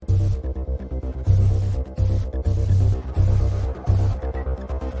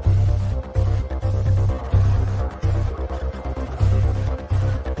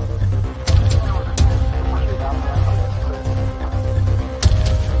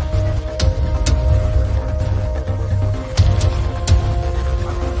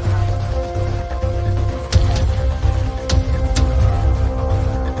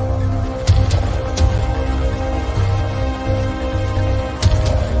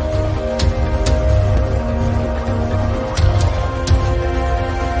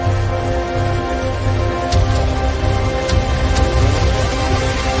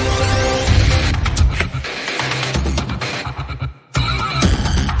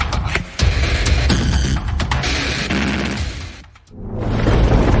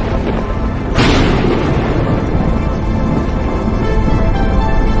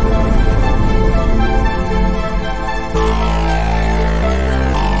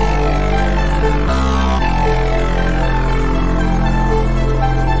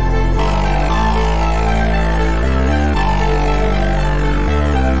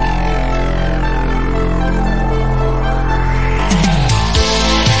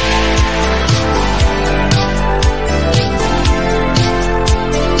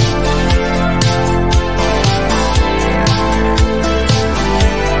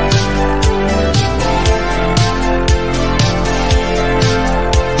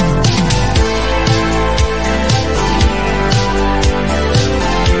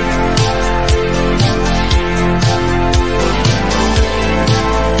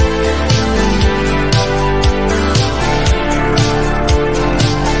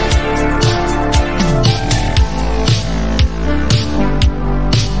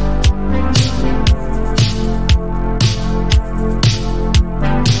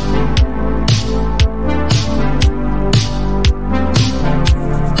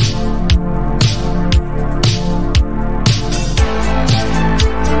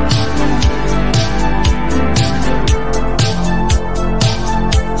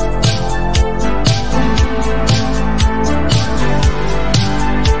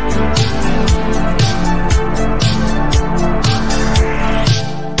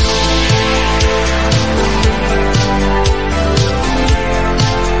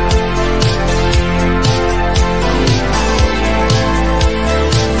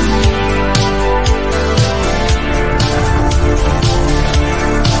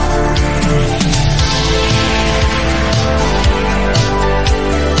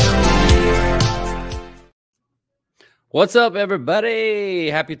What's up, everybody?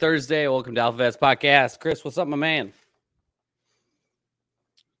 Happy Thursday. Welcome to AlphaVets Podcast. Chris, what's up, my man?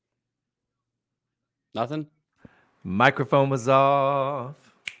 Nothing? Microphone was off.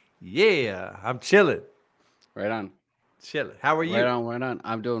 Yeah, I'm chilling. Right on. Chilling. How are you? Right on.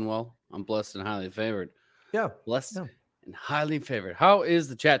 I'm doing well. I'm blessed and highly favored. Yeah. Blessed and highly favored. How is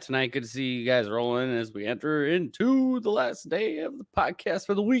the chat tonight? Good to see you guys rolling as we enter into the last day of the podcast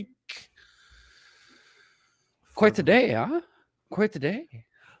for the week. Quite the day, huh? Quite the day.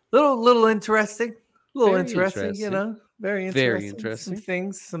 Little interesting. Very interesting, you know. Very interesting. Very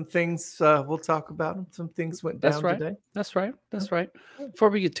interesting. Some things we'll talk about them. Some things went down today. That's right. Before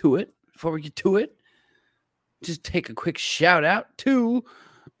we get to it, just take a quick shout out to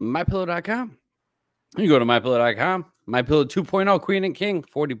mypillow.com. You go to mypillow.com. MyPillow 2.0 Queen and King,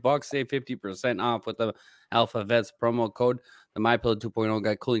 $40, save 50% off with the AlphaVets promo code. The MyPillow 2.0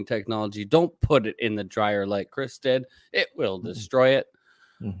 got cooling technology. Don't put it in the dryer like Chris did. It will destroy it.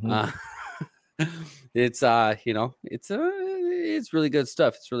 Mm-hmm. It's really good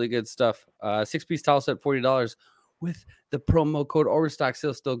stuff. It's really good stuff. 6-piece towel set, $40 with the promo code. Overstock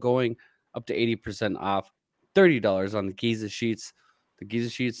sale still going up to 80% off. $30 on the Giza sheets. The Giza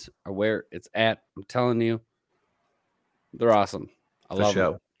sheets are where it's at. I'm telling you, they're awesome. I love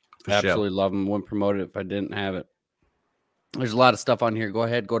them. Absolutely love them. Wouldn't promote it if I didn't have it. There's a lot of stuff on here. Go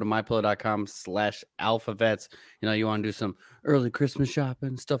ahead, go to mypillow.com/AlphaVets. You know, you want to do some early Christmas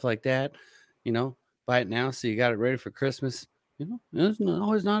shopping, stuff like that. You know, buy it now so you got it ready for Christmas. You know, it's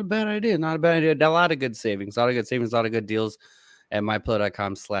always not a bad idea. Not a bad idea. A lot of good savings, a lot of good deals at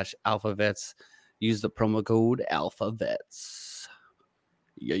mypillow.com/AlphaVets. Use the promo code AlphaVets.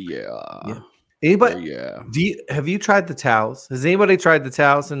 Yeah. Anybody? Yeah. Have you tried the towels? Has anybody tried the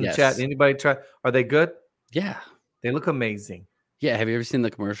towels in the Yes. chat? Anybody tried? Are they good? Yeah. They look amazing. Yeah. Have you ever seen the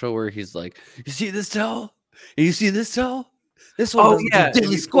commercial where he's like, "You see this towel? You see this towel? This one doesn't do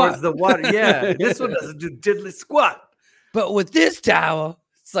diddly squat. The water. Yeah. This one doesn't do diddly squat. But with this towel,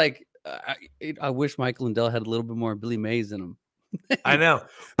 it's like I wish Mike Lindell had a little bit more Billy Mays in him. I know.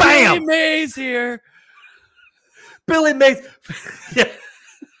 Bam! Billy Mays here. Billy Mays. Yeah.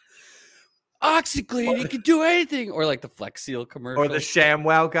 OxyClean, he can do anything. Or like the Flex Seal commercial. Or the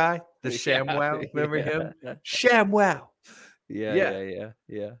ShamWow guy. The ShamWow. Remember him? ShamWow. Yeah.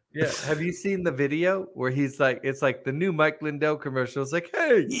 Have you seen the video where he's like, it's like the new Mike Lindell commercial? It's like,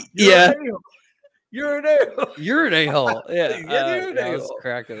 hey, you're an a-hole. You're an a-hole. Yeah. You're an I was a-hole.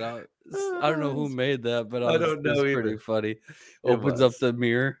 cracking out. I don't know who made that, but I don't know. It's pretty funny. It Opens was. up the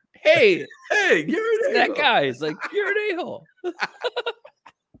mirror. Hey, you're an a-hole. that guy is like, you're an a-hole.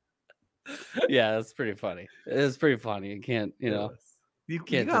 Yeah, that's pretty funny. It's pretty funny. You can't, you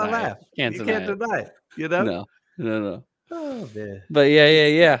can't gotta deny laugh. Can't You deny can't deny it. You know? No. Oh man. But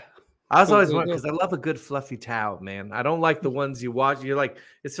yeah. I was Cool, always cool, wondering because I love a good fluffy towel, man. I don't like the ones you watch. You're like,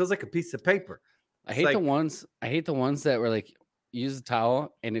 it feels like a piece of paper. I hate the ones that were like use a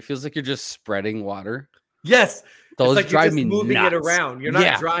towel and it feels like you're just spreading water. Yes. Those it's like drive you're just me moving nuts. it around. You're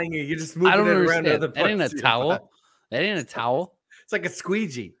not drying it. You're just moving I don't it understand. around other That ain't a parts. towel. That ain't a towel. It's like a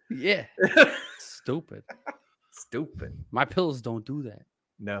squeegee. Yeah. Stupid. My pillows don't do that.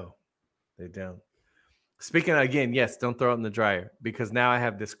 No, they don't. Speaking of, again, yes, don't throw it in the dryer because now I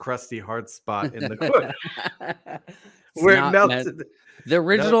have this crusty hard spot in the corner where it melts. The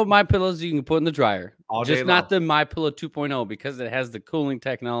original My Pillows you can put in the dryer. All day just not long. the My Pillow 2.0 because it has the cooling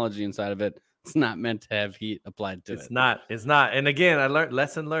technology inside of it. It's not meant to have heat applied to it. It's not. And again, I learned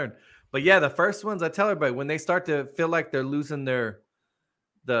lesson learned. But yeah, the first ones I tell everybody when they start to feel like they're losing the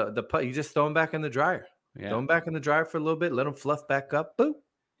you just throw them back in the dryer. Yeah. Throw them back in the dryer for a little bit. Let them fluff back up. Boop.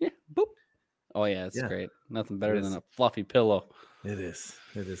 Yeah. Boop. Oh yeah, it's great. Nothing better than a fluffy pillow. It is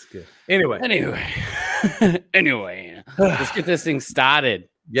good. Anyway, let's get this thing started.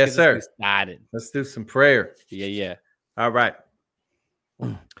 Yes, sir. Let's do some prayer. Yeah. All right.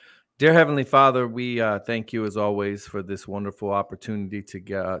 Dear Heavenly Father, we thank you as always for this wonderful opportunity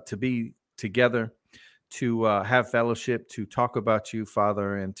to be together, to have fellowship, to talk about you,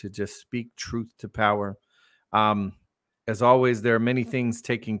 Father, and to just speak truth to power. As always, there are many things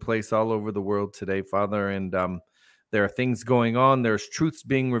taking place all over the world today, Father, and there are things going on. There's truths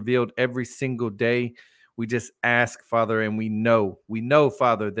being revealed every single day. We just ask, Father, and we know,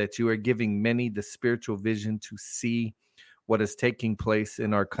 Father, that you are giving many the spiritual vision to see what is taking place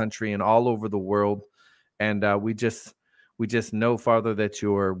in our country and all over the world. And we just know, Father, that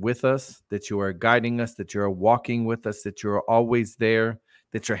you are with us, that you are guiding us, that you are walking with us, that you are always there,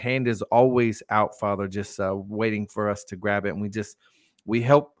 that your hand is always out, Father, just waiting for us to grab it. And we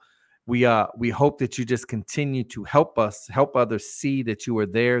hope that you just continue to help us, help others see that you are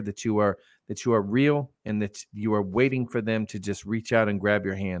there, that you are that you are real, and that you are waiting for them to just reach out and grab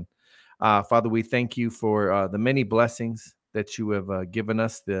your hand. Father, we thank you for the many blessings that you have given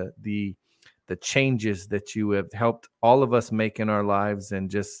us, the changes that you have helped all of us make in our lives, and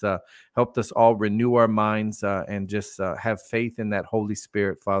just helped us all renew our minds and just have faith in that Holy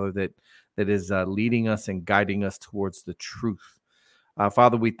Spirit, Father, that is leading us and guiding us towards the truth.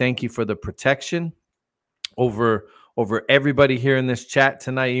 Father, we thank you for the protection over everybody here in this chat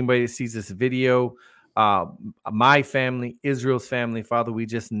tonight. Anybody that sees this video, my family, Israel's family, Father, we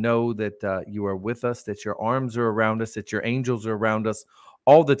just know that you are with us, that your arms are around us, that your angels are around us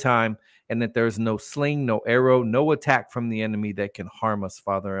all the time, and that there's no sling, no arrow, no attack from the enemy that can harm us,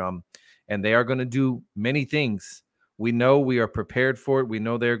 Father. And they are going to do many things. We know we are prepared for it. We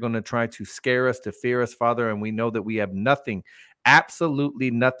know they're going to try to scare us, to fear us, Father, and we know that we have nothing,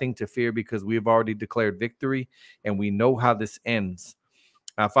 absolutely nothing to fear, because we have already declared victory, and we know how this ends.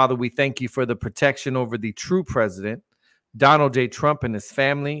 Father, we thank you for the protection over the true president, Donald J. Trump, and his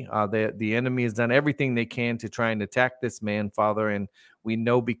family. The enemy has done everything they can to try and attack this man, Father, and we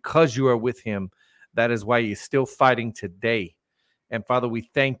know because you are with him, that is why he's still fighting today. And Father, we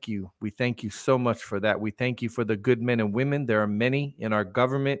thank you. We thank you so much for that. We thank you for the good men and women. There are many in our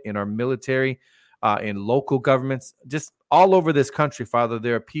government, in our military, in local governments, just all over this country, Father.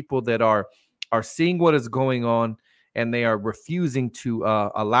 There are people that are seeing what is going on, and they are refusing to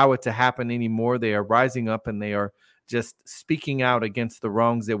allow it to happen anymore. They are rising up, and they are just speaking out against the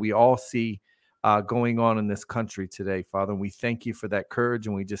wrongs that we all see going on in this country today, Father. And we thank you for that courage,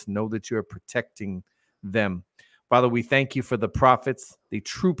 and we just know that you are protecting them. Father, we thank you for the prophets, the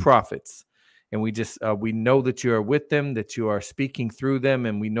true prophets. And we just, we know that you are with them, that you are speaking through them,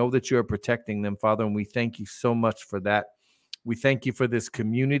 and we know that you are protecting them, Father. And we thank you so much for that. We thank you for this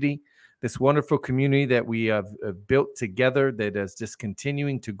community, this wonderful community that we have built together, that is just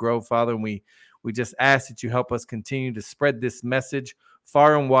continuing to grow, Father. And we just ask that you help us continue to spread this message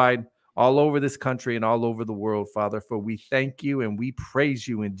far and wide, all over this country and all over the world, Father. For we thank you and we praise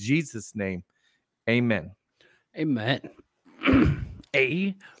you in Jesus' name. Amen. Amen.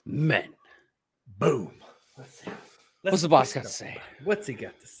 Amen. Boom. What's the boss got to say? What's he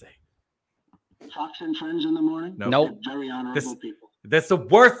got to say? Fox and Friends in the morning? Nope. Very honorable people. That's the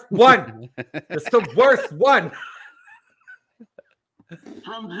worst one. That's the worst one.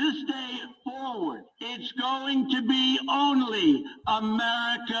 From this day forward, it's going to be only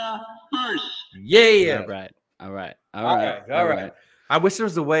America first. Yeah. All right. I wish there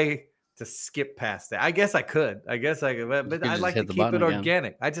was a way to skip past that. I guess I could, but I like to keep it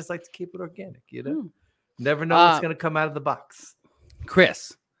organic. I just like to keep it organic, you know? Never know what's going to come out of the box.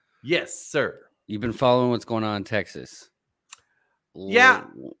 Chris. Yes, sir. You've been following what's going on in Texas. Yeah.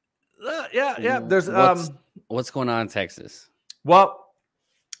 There's what's going on in Texas? Well,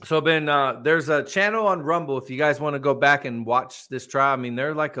 so there's a channel on Rumble. If you guys want to go back and watch this trial, I mean,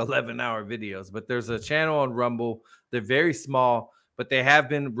 they're like 11-hour videos, but there's a channel on Rumble. They're very small, but they have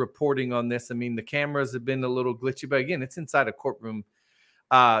been reporting on this. I mean, the cameras have been a little glitchy, but again, it's inside a courtroom.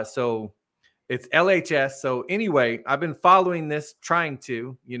 So it's LHS. So anyway, I've been following this, trying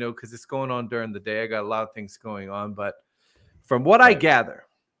to, because it's going on during the day. I got a lot of things going on, but from what I gather,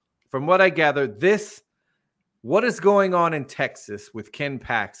 what is going on in Texas with Ken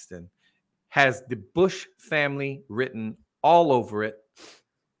Paxton has the Bush family written all over it,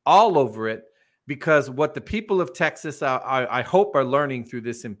 because what the people of Texas, I hope, are learning through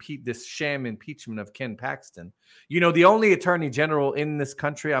this sham impeachment of Ken Paxton. The only attorney general in this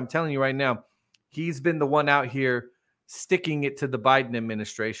country, I'm telling you right now, he's been the one out here sticking it to the Biden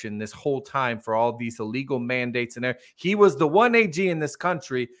administration this whole time for all these illegal mandates. And he was the one AG in this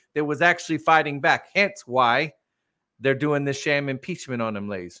country that was actually fighting back. Hence why they're doing this sham impeachment on him,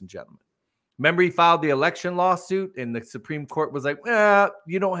 ladies and gentlemen. Remember, he filed the election lawsuit and the Supreme Court was like, well,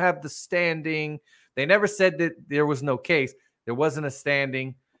 you don't have the standing. They never said that there was no case. There wasn't a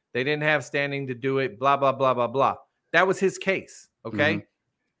standing. They didn't have standing to do it, blah, blah, blah, blah, blah. That was his case, okay?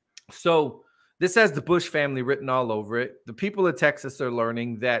 Mm-hmm. So this has the Bush family written all over it. The people of Texas are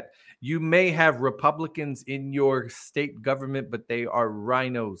learning that you may have Republicans in your state government, but they are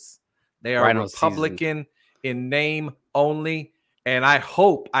rhinos. They are Republican in name only. And I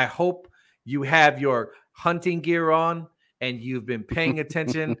hope you have your hunting gear on and you've been paying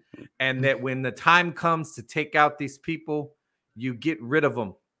attention and that when the time comes to take out these people, you get rid of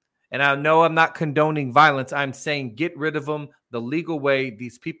them. And I know I'm not condoning violence. I'm saying get rid of them the legal way.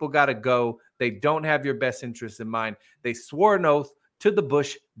 These people got to go. They don't have your best interests in mind. They swore an oath to the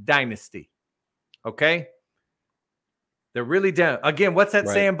Bush dynasty. Okay? They're really down. Again, what's that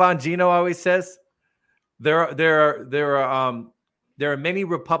saying Bongino always says? There are many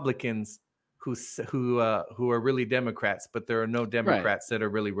Republicans who are really Democrats, but there are no Democrats that are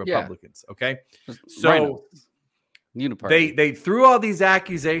really Republicans. Yeah. Okay, so they threw all these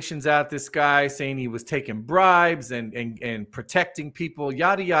accusations at this guy, saying he was taking bribes and protecting people,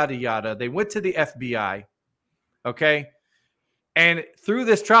 yada yada yada. They went to the FBI. Okay. And through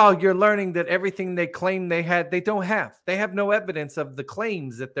this trial, you're learning that everything they claim they had, they don't have. They have no evidence of the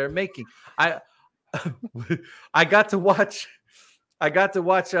claims that they're making. I got to watch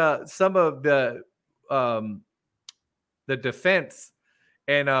some of the defense,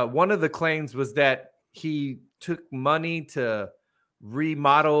 and one of the claims was that he took money to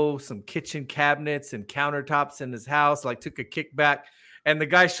remodel some kitchen cabinets and countertops in his house, like took a kickback. And the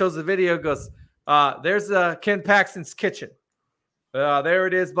guy shows the video, goes, "There's Ken Paxton's kitchen. There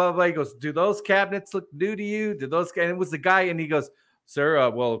it is, blah, blah, blah." He goes, "Do those cabinets look new to you? And it was the guy, and he goes, "Sir,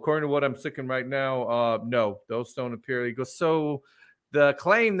 well, according to what I'm looking right now, no, those don't appear." He goes, "So the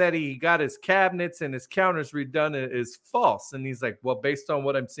claim that he got his cabinets and his counters redone is false." And he's like, "Well, based on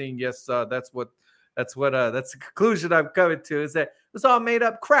what I'm seeing, yes, that's the conclusion I'm coming to, is that it was all made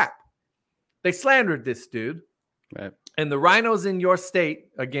up crap." They slandered this dude. Right. And the rhinos in your state,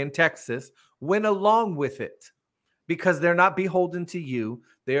 again, Texas, went along with it. Because they're not beholden to you.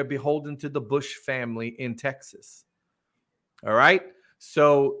 They are beholden to the Bush family in Texas. All right?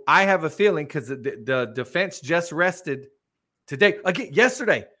 So I have a feeling, because the defense just rested today. Again,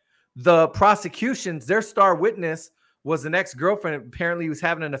 yesterday, the prosecutions, their star witness was an ex-girlfriend. Apparently he was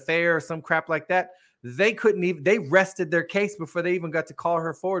having an affair or some crap like that. They rested their case before they even got to call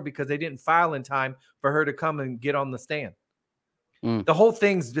her forward, because they didn't file in time for her to come and get on the stand. The whole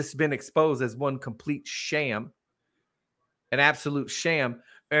thing's just been exposed as one complete sham. An absolute sham.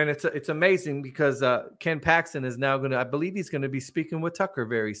 And it's amazing, because Ken Paxton is now I believe he's going to be speaking with Tucker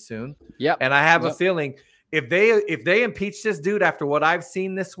very soon. Yeah. And I have a feeling if they impeach this dude after what I've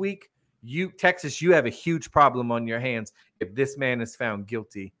seen this week, Texas, you have a huge problem on your hands. If this man is found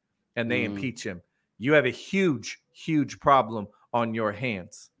guilty and they impeach him, you have a huge, huge problem on your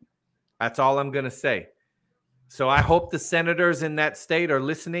hands. That's all I'm going to say. So I hope the senators in that state are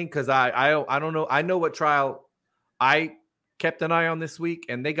listening, because I don't know. I know what trial I kept an eye on this week,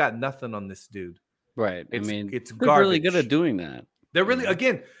 and they got nothing on this dude. Right. It's they're garbage. really good at doing that. They're really,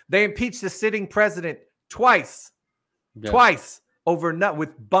 again, they impeached the sitting president twice over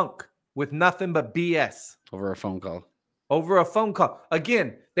with nothing but BS. Over a phone call.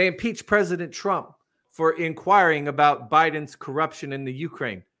 Again, they impeached President Trump for inquiring about Biden's corruption in the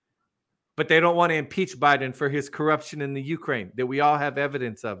Ukraine. But they don't want to impeach Biden for his corruption in the Ukraine that we all have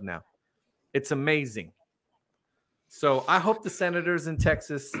evidence of now. It's amazing. So I hope the senators in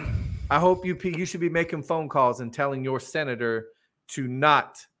Texas, I hope you should be making phone calls and telling your senator to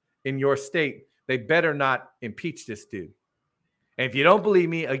not, in your state, they better not impeach this dude. And if you don't believe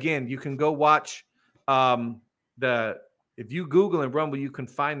me, again, you can go watch if you Google and Rumble, you can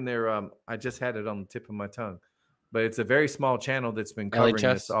find their, I just had it on the tip of my tongue, but it's a very small channel that's been covering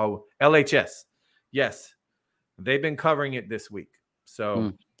this all. LHS. Yes. They've been covering it this week.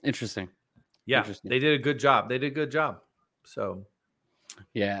 So interesting. Yeah, they did a good job. So,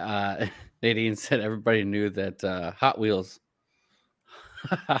 yeah, Nadine said everybody knew that Hot Wheels.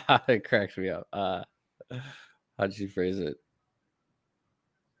 It cracks me up. How did she phrase it?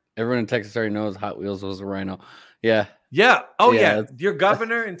 Everyone in Texas already knows Hot Wheels was a rhino. Yeah. Yeah. Oh, yeah. Your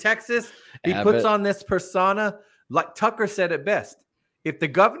governor in Texas, he puts on this persona. Like Tucker said it best. If the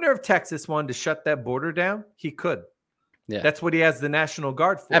governor of Texas wanted to shut that border down, he could. Yeah. That's what he has the National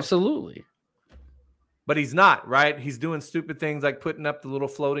Guard for. Absolutely. But he's not, right? He's doing stupid things like putting up the little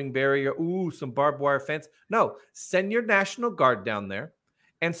floating barrier. Ooh, some barbed wire fence. No, send your National Guard down there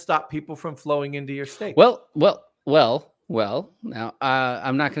and stop people from flowing into your state. Well. Now,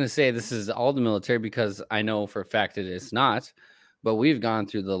 I'm not going to say this is all the military, because I know for a fact it is not. But we've gone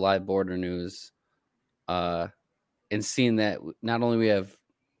through the live border news and seen that not only we have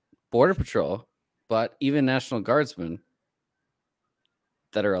Border Patrol, but even National Guardsmen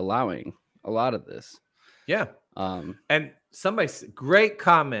that are allowing a lot of this. Yeah. And great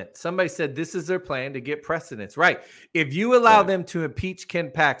comment. Somebody said this is their plan to get precedence. Right. If you allow them to impeach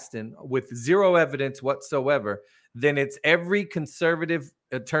Ken Paxton with zero evidence whatsoever, then it's every conservative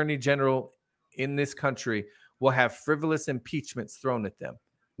attorney general in this country will have frivolous impeachments thrown at them.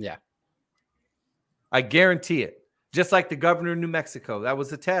 Yeah. I guarantee it. Just like the governor of New Mexico. That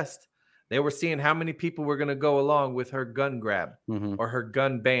was a test. They were seeing how many people were going to go along with her gun grab or her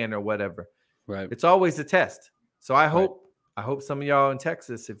gun ban or whatever. Right. It's always a test. So I hope some of y'all in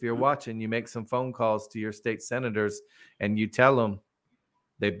Texas, if you're watching, you make some phone calls to your state senators and you tell them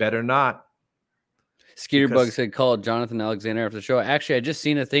they better not. Skeeter Bug said, call Jonathan Alexander after the show. Actually, I just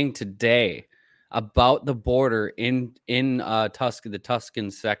seen a thing today about the border in the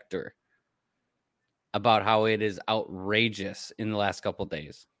Tuscan sector, about how it is outrageous in the last couple of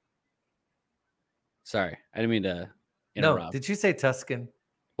days. Sorry, I didn't mean to interrupt. No, did you say Tuscan?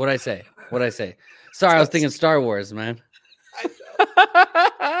 What'd I say? Sorry, I was thinking Star Wars, man. I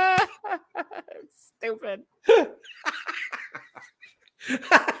know. Stupid.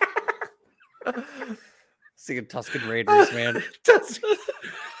 Singing Tuscan Raiders, man.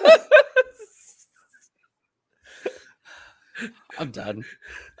 I'm done.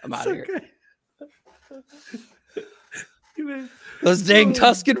 I'm out of here. Those dang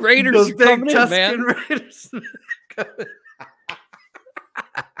Tuscan Raiders are coming in, man. Raiders.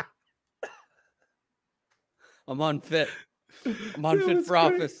 I'm unfit. I'm unfit for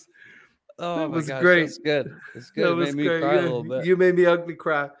office. Oh, my gosh, great. That's good. It's good. It made me cry a little bit. You made me ugly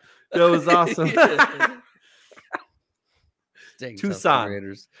cry. That was awesome. Dang, Tucson.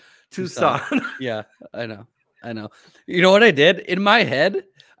 Raiders. Tucson. Yeah, I know. You know what I did? In my head,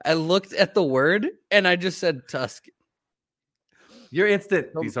 I looked at the word and I just said Tuscan. You're instant.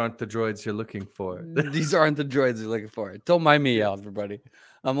 These aren't the droids you're looking for. These aren't the droids you're looking for. Don't mind me, everybody.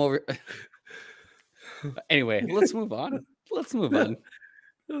 I'm over. Anyway, let's move on.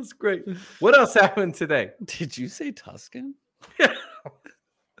 That was great. What else happened today? Did you say Tuscan? Yeah.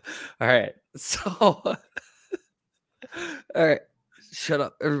 All right. So, all right. Shut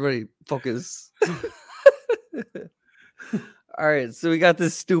up. Everybody focus. All right. So we got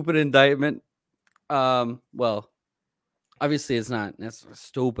this stupid indictment. Well, obviously it's not. That's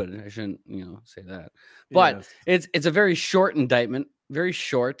stupid. I shouldn't, say that. But yes. it's a very short indictment. Very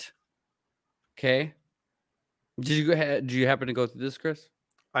short. Okay. Did you happen to go through this, Chris?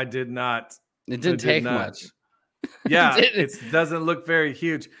 I did not. It didn't take much. Yeah, it doesn't look very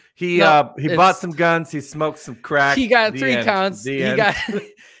huge. He bought some guns. He smoked some crack. He got 3 counts. He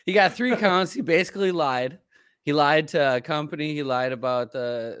got 3 counts. He basically lied. He lied to a company. He lied about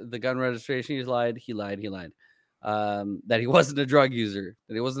the gun registration. He lied. That he wasn't a drug user.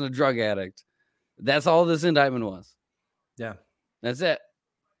 That he wasn't a drug addict. That's all this indictment was. Yeah, that's it.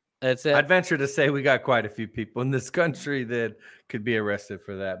 I'd venture to say we got quite a few people in this country that could be arrested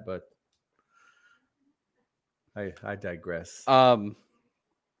for that, but I digress.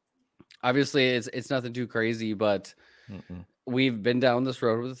 Obviously it's nothing too crazy, but we've been down this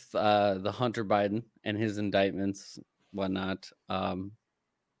road with the Hunter Biden and his indictments, whatnot.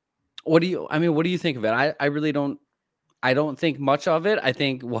 What do you think of it? I really don't. I don't think much of it. I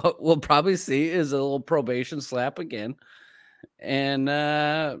think what we'll probably see is a little probation slap again, and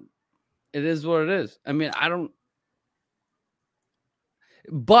it is what it is. I mean, I don't.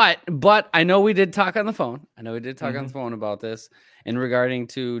 But I know we did talk on the phone. On the phone about this, and regarding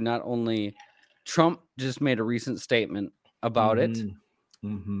to not only Trump just made a recent statement about it.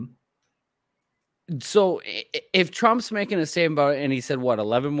 Mm-hmm. So if Trump's making a statement about it, and he said, what,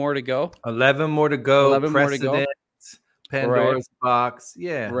 11 more to go? 11 more to go. 11 more to go. Pandora's box.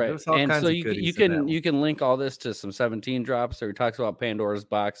 Yeah. Right. And so you can link all this to some 17 drops, or he talks about Pandora's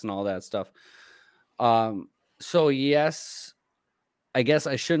box and all that stuff. So yes, I guess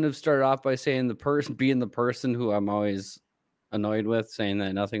I shouldn't have started off by saying being the person who I'm always annoyed with, saying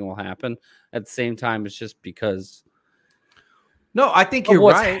that nothing will happen. At the same time, it's just because. No, I think you're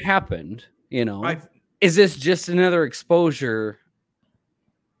right. What's happened, is this just another exposure?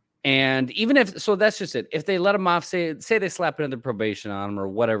 And even so that's just it. If they let him off, say they slap another probation on him or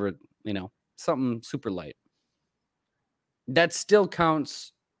whatever, something super light, that still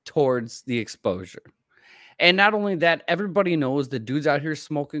counts towards the exposure. And not only that, everybody knows the dude's out here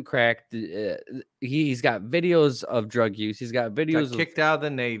smoking crack. He's got videos of drug use. He's got videos got kicked out of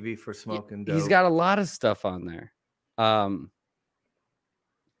the Navy for smoking dope. He's got a lot of stuff on there.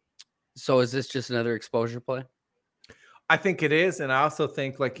 So is this just another exposure play? I think it is, and I also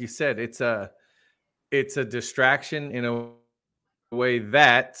think, like you said, it's a distraction in a way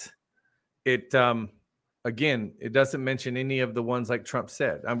that it again, it doesn't mention any of the ones like Trump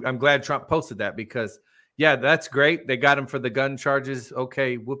said. I'm glad Trump posted that, because yeah, that's great. They got him for the gun charges.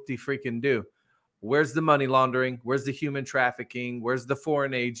 Okay, whoop-de freaking do. Where's the money laundering? Where's the human trafficking? Where's the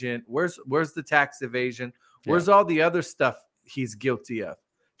foreign agent? Where's the tax evasion? Where's all the other stuff he's guilty of?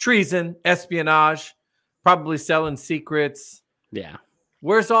 Treason, espionage, probably selling secrets. Yeah.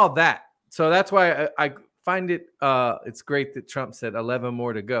 Where's all that? So that's why I find it it's great that Trump said 11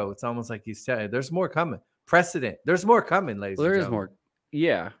 more to go. It's almost like he's telling you there's more coming. Precedent. There's more coming, ladies and gentlemen. There is more.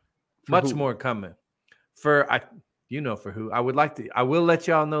 Yeah. Much more coming. For who. I will let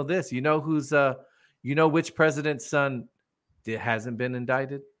y'all know this. Which president's son hasn't been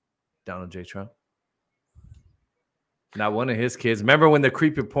indicted? Donald J. Trump. Not one of his kids. Remember when the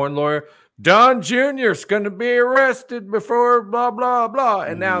creepy porn lawyer Don Jr.'s going to be arrested before blah, blah, blah.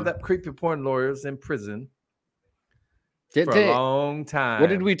 And now that creepy porn lawyer's in prison for a long time. What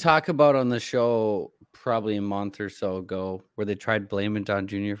did we talk about on the show probably a month or so ago where they tried blaming Don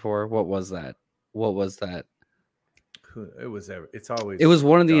Jr. for? What was that? It was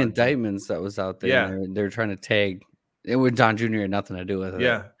one of the indictments that was out there. Yeah. They're trying to tag it with Don Jr. had nothing to do with it.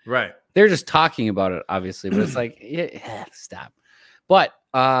 Yeah, right. They're just talking about it, obviously, but it's like, yeah, stop. But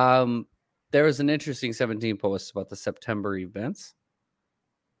there was an interesting 17 post about the September events.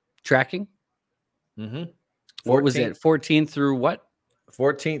 Tracking. Mm-hmm. What was it? 14th through what?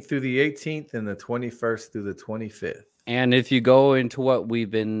 14th through the 18th and the 21st through the 25th. And if you go into what we've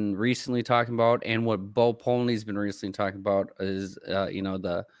been recently talking about and what Bo Polney's been recently talking about is,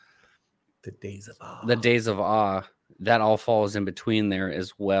 the days of awe. The days of awe. That all falls in between there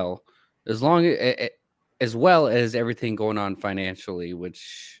as well. As well as everything going on financially,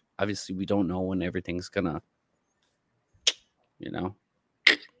 which obviously we don't know when everything's gonna,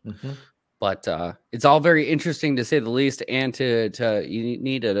 Mm-hmm. But it's all very interesting to say the least, and to you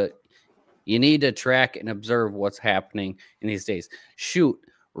need to track and observe what's happening in these days. Shoot,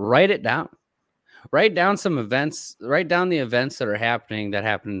 write it down. Write down some events. Write down the events that are happening that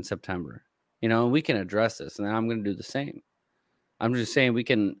happened in September. We can address this, and I'm going to do the same. I'm just saying we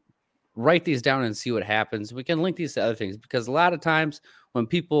can write these down and see what happens. We can link these to other things, because a lot of times when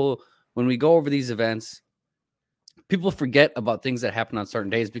we go over these events, people forget about things that happen on certain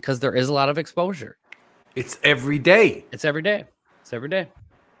days because there is a lot of exposure. It's every day.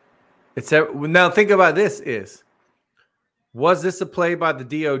 Now think about this was this a play by the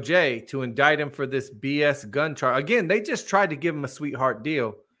DOJ to indict him for this BS gun charge? Again, they just tried to give him a sweetheart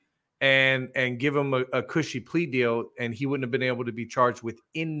deal and give him a cushy plea deal, and he wouldn't have been able to be charged with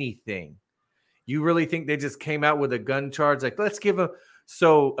anything. You really think they just came out with a gun charge? Like, let's give him.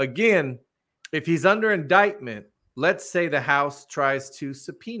 So again, if he's under indictment, let's say the House tries to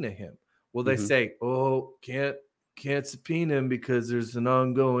subpoena him. Will they say, "Oh, can't subpoena him because there's an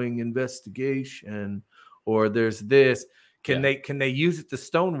ongoing investigation," or there's this? Can they use it to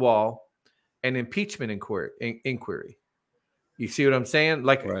stonewall an impeachment inquiry? You see what I'm saying?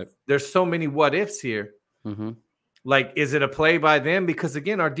 Like, right. There's so many what ifs here. Mm-hmm. Like, is it a play by them? Because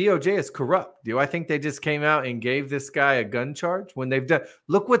again, our DOJ is corrupt. Do I think they just came out and gave this guy a gun charge when they've done?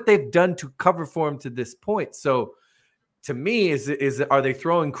 Look what they've done to cover for him to this point. So, to me, are they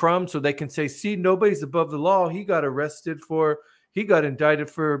throwing crumbs so they can say, "See, nobody's above the law. He got indicted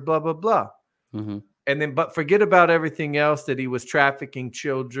for blah blah blah," mm-hmm. and then but forget about everything else, that he was trafficking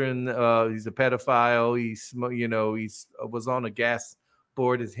children. He's a pedophile. He was on a gas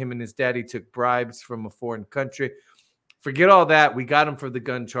board as him and his daddy took bribes from a foreign country. Forget all that. We got him for the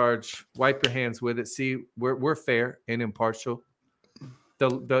gun charge. Wipe your hands with it. See, we're fair and impartial.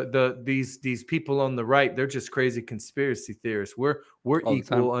 These people on the right, they're just crazy conspiracy theorists. We're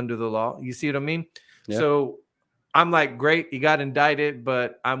equal under the law. You see what I mean? Yeah. So I'm like, great, he got indicted,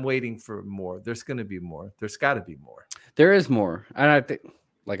 but I'm waiting for more. There's going to be more. There's got to be more. There is more. And I think,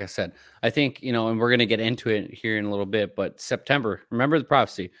 like I said, and we're going to get into it here in a little bit, but September, remember the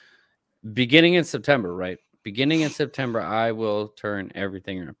prophecy, beginning in September, right? Beginning in September, I will turn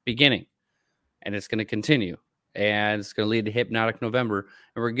everything around. Beginning. And it's going to continue. And it's going to lead to Hypnotic November.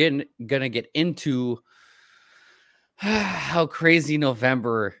 And we're going to get into how crazy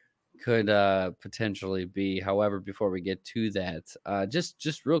November could potentially be. However, before we get to that,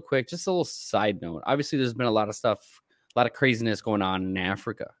 just real quick, just a little side note. Obviously, there's been a lot of stuff, a lot of craziness going on in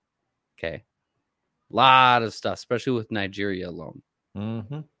Africa. Okay. A lot of stuff, especially with Nigeria alone.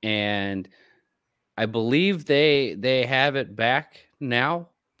 Mm-hmm. And I believe they have it back now,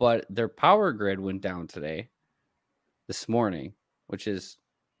 but their power grid went down this morning, which is,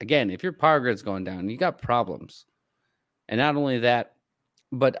 again, if your power grid's going down, you got problems. And not only that,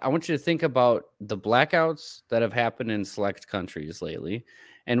 but I want you to think about the blackouts that have happened in select countries lately,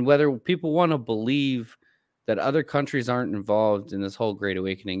 and whether people want to believe that other countries aren't involved in this whole Great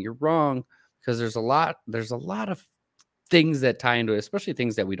Awakening. You're wrong, because there's a lot of things that tie into it, especially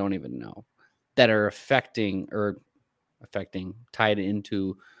things that we don't even know that are affecting, tied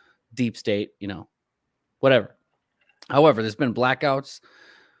into deep state, whatever. However, there's been blackouts.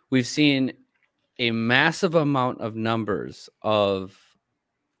 We've seen a massive amount of numbers of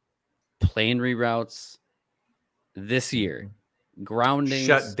plane reroutes this year, groundings,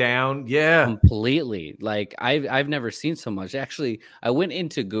 shut down, completely. Like I've never seen so much. Actually, I went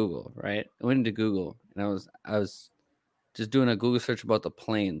into Google, right? And I was just doing a Google search about the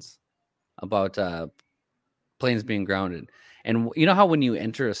planes, about planes being grounded. And you know how when you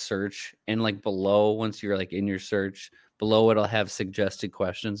enter a search and like below, once you're like in your search, below it'll have suggested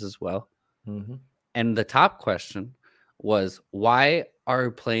questions as well. Mm-hmm. And the top question was, why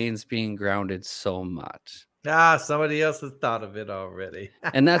are planes being grounded so much? Somebody else has thought of it already.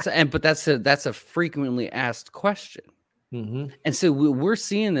 That's a frequently asked question. Mm-hmm. And so we're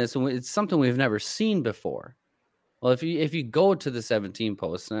seeing this, and it's something we've never seen before. Well, if you go to the 17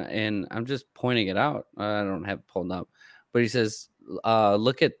 post, and I'm just pointing it out, I don't have it pulled up, but he says,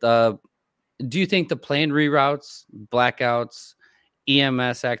 look at do you think the plane reroutes, blackouts,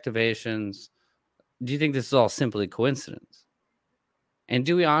 EMS activations, do you think this is all simply coincidence? And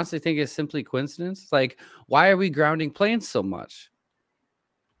do we honestly think it's simply coincidence? Like, why are we grounding planes so much?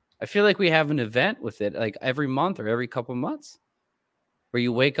 I feel like we have an event with it like every month or every couple months where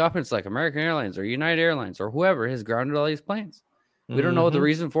you wake up and it's like American Airlines or United Airlines or whoever has grounded all these planes. We don't know the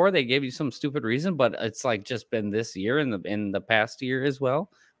reason for it. They gave you some stupid reason, but it's like just been this year in the past year as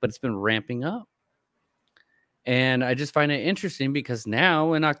well, but it's been ramping up. And I just find it interesting because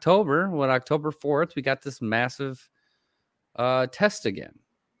now in October 4th, we got this massive test again.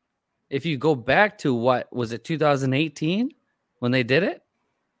 If you go back to what was it, 2018 when they did it?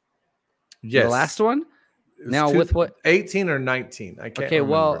 Yes. The last one? Now with what? 18 or 19? I can't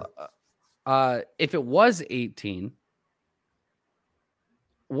remember. Well, if it was 18,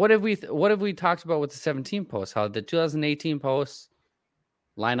 what have we talked about with the 17 posts? How the 2018 posts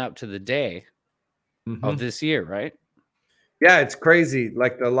line up to the day of this year, right? Yeah, it's crazy.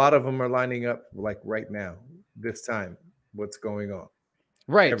 Like a lot of them are lining up like right now, this time. What's going on?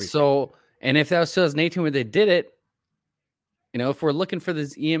 Right. Everything. So, and if that was 2018 where they did it, if we're looking for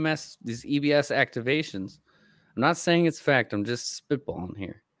these EMS, these EBS activations, I'm not saying it's fact. I'm just spitballing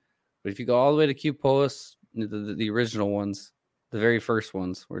here. But if you go all the way to Q posts, the original ones, the very first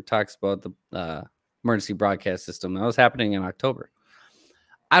ones, where it talks about the emergency broadcast system, that was happening in October.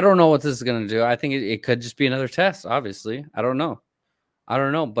 I don't know what this is going to do. I think it could just be another test, obviously. I don't know.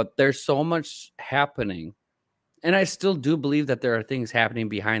 But there's so much happening. And I still do believe that there are things happening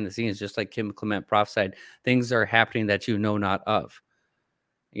behind the scenes, just like Kim Clement prophesied. Things are happening that you know not of,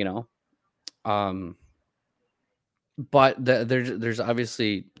 But there's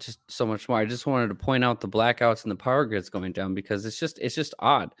obviously just so much more. I just wanted to point out the blackouts and the power grids going down because it's just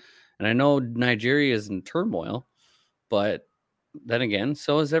odd. And I know Nigeria is in turmoil, but then again,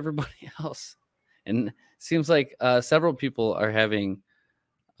 so is everybody else. And it seems like several people are having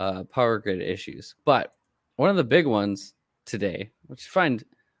power grid issues. But one of the big ones today, which I find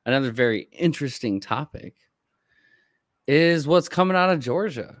another very interesting topic, is what's coming out of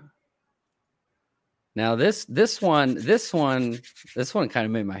Georgia. Now this one kind of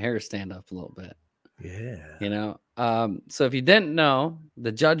made my hair stand up a little bit. Yeah. So if you didn't know,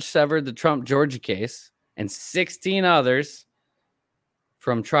 the judge severed the Trump Georgia case and 16 others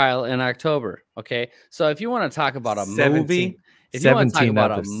from trial in October. Okay. So if you want to talk about a movie, yes. 17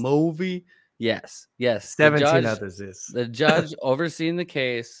 others is. The judge overseeing the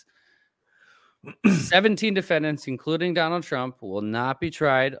case. 17 defendants, including Donald Trump, will not be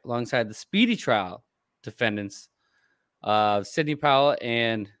tried alongside the speedy trial defendants of Sydney Powell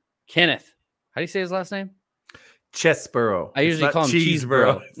and Kenneth. How do you say his last name? Chesborough. I usually call him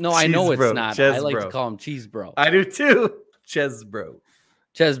Cheesebro. No, I know it's not. Chesbrough. I like to call him Cheesebro. I do too. Chesbrough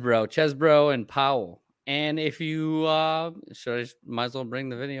and Powell. And if you might as well bring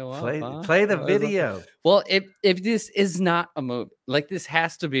the video up. Play the video. Well, if this is not a movie, like this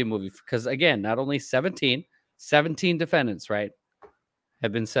has to be a movie because again, not only 17 defendants, right,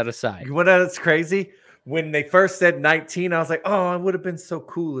 have been set aside. You know that's crazy? When they first said 19, I was like, oh, it would have been so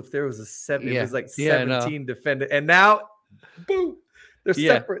cool if there was a 7. Yeah. It was like 17 defendants. And now, boom, they're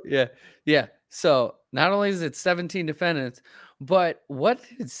separate. Yeah. So not only is it 17 defendants, but what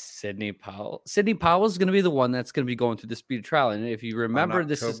is Sydney Powell? Sydney Powell is going to be the one that's going to be going through the speedy trial. And if you remember,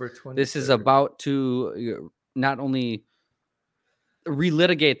 this is about to not only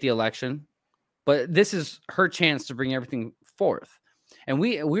relitigate the election, but this is her chance to bring everything forth. And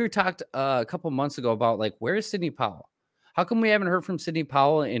we were talked a couple months ago about like, where is Sydney Powell? How come we haven't heard from Sydney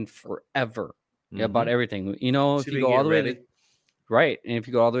Powell in forever about everything? If you go all the way to right, and if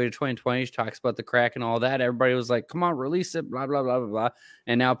you go all the way to 2020, she talks about the crack and all that. Everybody was like, "Come on, release it!" Blah blah blah blah blah.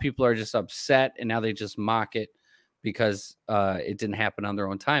 And now people are just upset, and now they just mock it because it didn't happen on their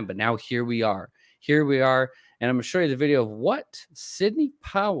own time. But now here we are, and I'm going to show you the video of what Sydney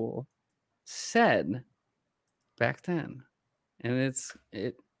Powell said back then. And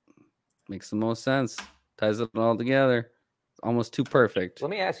it makes the most sense. Ties it all together. It's almost too perfect.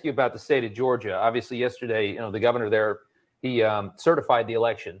 Let me ask you about the state of Georgia. Obviously, yesterday, the governor there, he certified the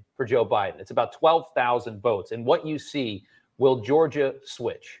election for Joe Biden. It's about 12,000 votes. And what you see, will Georgia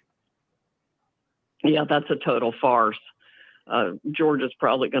switch? Yeah, that's a total farce. Georgia's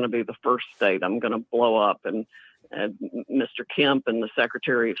probably going to be the first state I'm going to blow up, and Mr. Kemp and the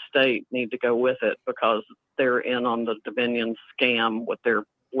Secretary of State need to go with it because they're in on the Dominion scam with their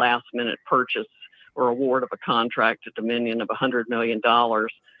last-minute purchase or award of a contract to Dominion of $100 million. The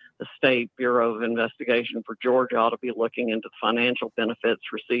State Bureau of Investigation for Georgia ought to be looking into the financial benefits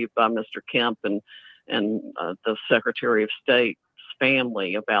received by Mr. Kemp and the Secretary of State's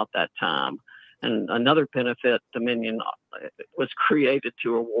family about that time. And another benefit Dominion was created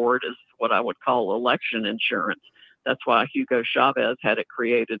to award is what I would call election insurance. That's why Hugo Chavez had it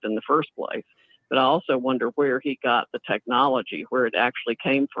created in the first place. But I also wonder where he got the technology, where it actually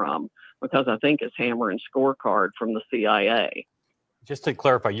came from, because I think it's hammer and scorecard from the CIA. Just to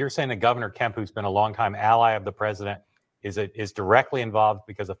clarify, you're saying that Governor Kemp, who's been a longtime ally of the president, is directly involved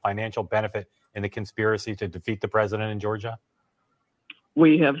because of financial benefit in the conspiracy to defeat the president in Georgia?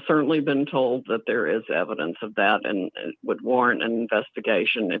 We have certainly been told that there is evidence of that, and it would warrant an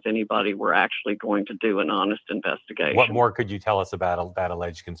investigation if anybody were actually going to do an honest investigation. What more could you tell us about that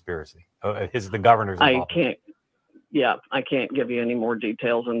alleged conspiracy? Is the governor's involvement? I can't give you any more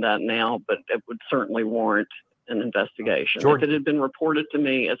details on that now, but it would certainly warrant an investigation. George, if it had been reported to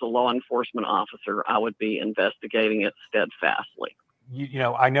me as a law enforcement officer, I would be investigating it steadfastly. You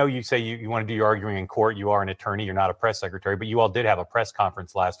know, I know you say you want to do your arguing in court. You are an attorney. You're not a press secretary, but you all did have a press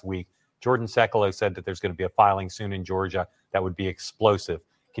conference last week. Jordan Sekulow said that there's going to be a filing soon in Georgia that would be explosive.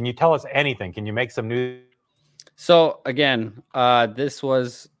 Can you tell us anything? Can you make some news? So again, that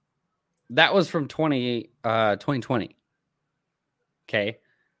was from 2020. Okay.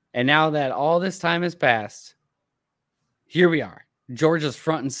 And now that all this time has passed, here we are. Georgia's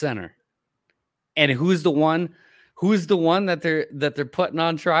front and center. And who's the one that they're putting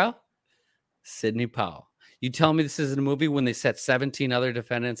on trial? Sydney Powell. You tell me this isn't a movie when they set 17 other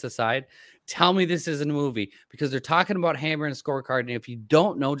defendants aside? Tell me this isn't a movie, because they're talking about Hammer and Scorecard. And if you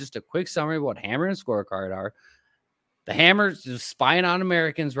don't know, just a quick summary of what Hammer and Scorecard are. The Hammer is spying on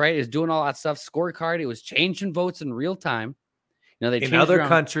Americans, right? Is doing all that stuff. Scorecard, it was changing votes in real time. You know, in other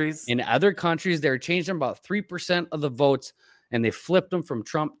countries, they're changing about 3% of the votes, and they flipped them from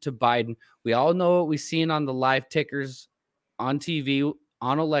Trump to Biden. We all know what we've seen on the live tickers on TV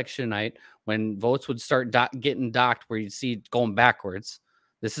on election night when votes would start getting docked, where you'd see it going backwards.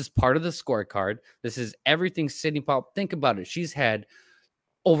 This is part of the scorecard. This is everything Sydney Powell. Think about it. She's had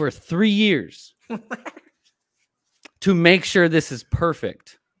over 3 years to make sure this is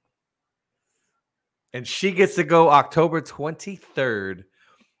perfect. And she gets to go October 23rd.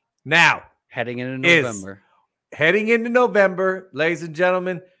 Now, heading into November, ladies and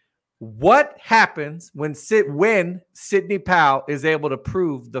gentlemen, what happens when Sydney Powell is able to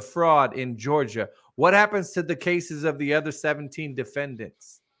prove the fraud in Georgia? What happens to the cases of the other 17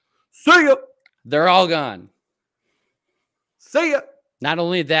 defendants? See ya. They're all gone. See ya. Not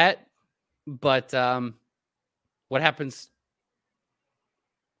only that, but what happens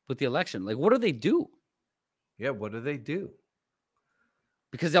with the election? Like, what do they do? Yeah, what do they do?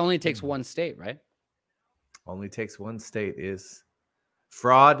 Because it only takes one state, right? Only takes one state. Is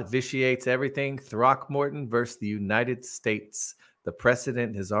fraud vitiates everything. Throckmorton versus the United States. The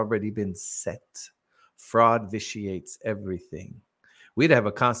precedent has already been set. Fraud vitiates everything. We'd have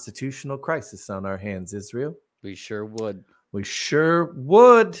a constitutional crisis on our hands, Israel. We sure would. We sure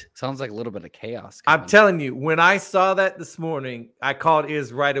would. Sounds like a little bit of chaos. I'm telling you, when I saw that this morning, I called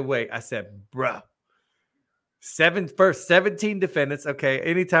Iz right away. I said, bro, 17 defendants. Okay,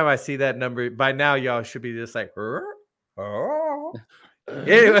 anytime I see that number, by now y'all should be just like,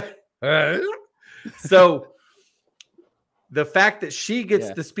 anyway. So the fact that she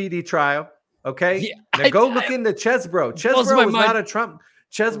gets the speedy trial, okay? Now go look into Chesbro. Chesbro was not a Trump.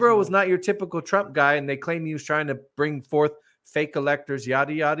 Chesbro was not your typical Trump guy, and they claim he was trying to bring forth fake electors,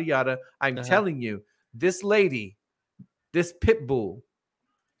 yada, yada, yada. I'm telling you, this lady, this pit bull,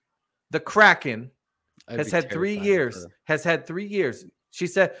 the Kraken, has had 3 years. Has had 3 years. She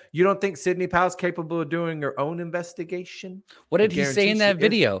said, you don't think Sydney Powell's capable of doing her own investigation? What did he say in that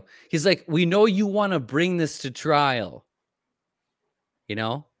video? He's like, we know you want to bring this to trial. You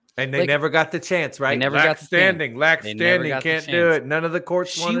know? And they never got the chance, right? Lack standing, can't do it. None of the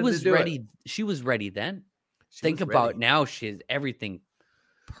courts wanted to do it. She was ready then. Think about now, she has everything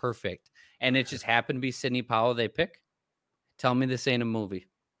perfect. And it just happened to be Sydney Powell they pick. Tell me this ain't a movie.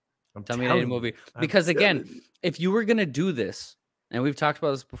 Tell me it ain't a movie. Because again, if you were going to do this, and we've talked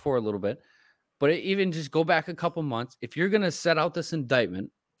about this before a little bit, but even just go back a couple months, if you're going to set out this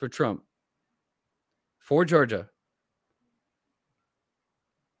indictment for Trump, for Georgia,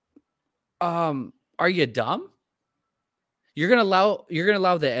 are you dumb? You're gonna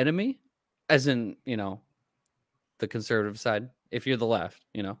allow the enemy, as in, you know, the conservative side, if you're the left,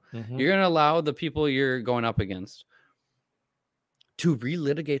 you're Mhm. going to allow the people you're going up against to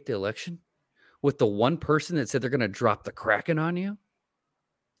relitigate the election with the one person that said they're going to drop the Kraken on you.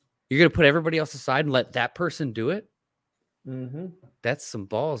 You're going to put everybody else aside and let that person do it. Mhm. That's some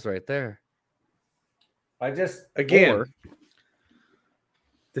balls right there. Again,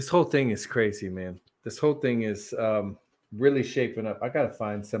 this whole thing is crazy, man. This whole thing is really shaping up. I got to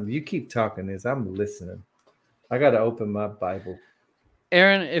find something. You keep talking as I'm listening. I got to open my Bible.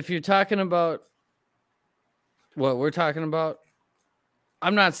 Aaron, if you're talking about what we're talking about,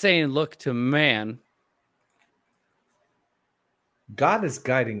 I'm not saying look to man. God is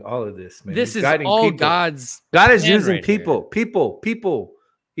guiding all of this, man. This He's is guiding all people. God is using right people.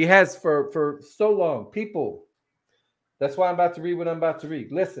 He has for so long. People. That's why I'm about to read what I'm about to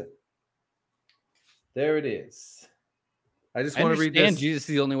read. Listen. There it is. I just want to read this. Jesus is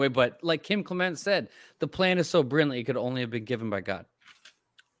the only way, but like Kim Clement said, the plan is so brilliant it could only have been given by God.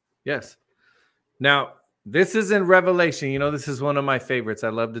 Yes. Now, this is in Revelation. This is one of my favorites. I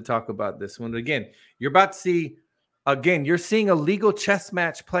love to talk about this one. Again, you're about to see, you're seeing a legal chess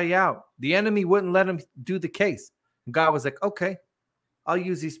match play out. The enemy wouldn't let him do the case. And God was like, okay, I'll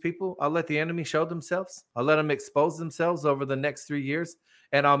use these people. I'll let the enemy show themselves. I'll let them expose themselves over the next 3 years.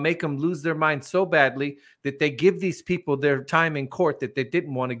 And I'll make them lose their mind so badly that they give these people their time in court that they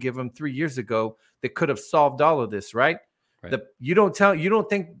didn't want to give them 3 years ago that could have solved all of this, right? You don't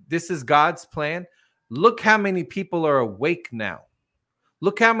think this is God's plan? Look how many people are awake now.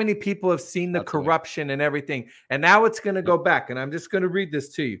 Look how many people have seen the corruption and everything. And now it's going to go back. And I'm just going to read this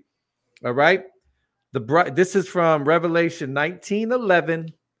to you. All right. This is from Revelation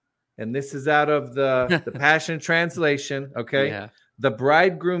 19:11. And this is out of the Passion Translation. Okay. Yeah. The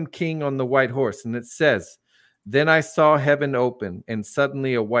bridegroom king on the white horse. And it says, then I saw heaven open, and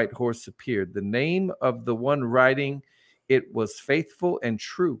suddenly a white horse appeared. The name of the one riding it was Faithful and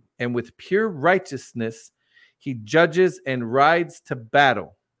True, and with pure righteousness he judges and rides to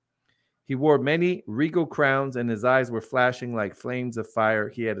battle. He wore many regal crowns, and his eyes were flashing like flames of fire.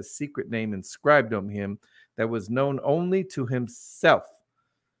 He had a secret name inscribed on him that was known only to himself.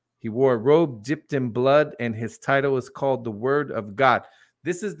 He wore a robe dipped in blood, and his title is called the Word of God.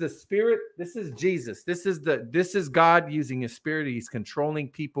 This is the Spirit. This is Jesus. This is God using his Spirit. He's controlling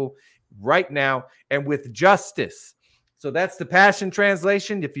people right now, and with justice. So that's the Passion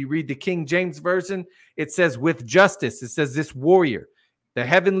Translation. If you read the King James Version, it says with justice. It says this warrior, the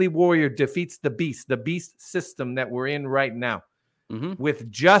heavenly warrior, defeats the beast system that we're in right now. Mm-hmm.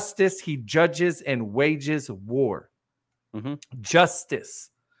 With justice, he judges and wages war. Mm-hmm. Justice.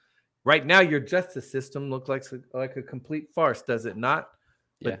 Right now, your justice system looks like a complete farce, does it not?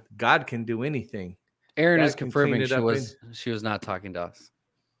 But God can do anything. Aaron is confirming she was not talking to us.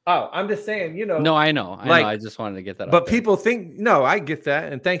 Oh, I'm just saying, No, I know. I just wanted to get that out. But people think, no, I get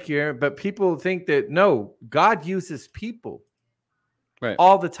that. And thank you, Aaron. But people think that, no, God uses people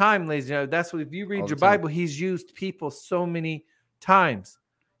all the time, ladies and gentlemen. That's what, if you read your Bible, he's used people so many times.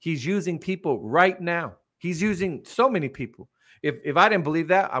 He's using people right now. He's using so many people. If I didn't believe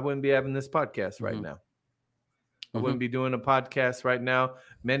that, I wouldn't be having this podcast right now. I wouldn't be doing a podcast right now.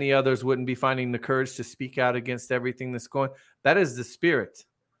 Many others wouldn't be finding the courage to speak out against everything that's going. That is the Spirit.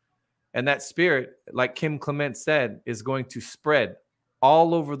 And that Spirit, like Kim Clement said, is going to spread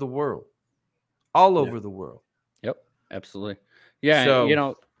all over the world. All over the world. Yep, absolutely. Yeah,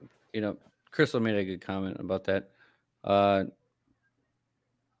 so, Crystal made a good comment about that.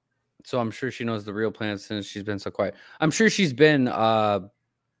 So I'm sure she knows the real plan since she's been so quiet. I'm sure she's been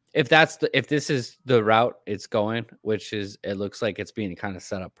if this is the route it's going, which is, it looks like it's being kind of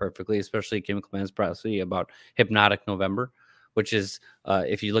set up perfectly, especially Kim Clement's prophecy about hypnotic November, which is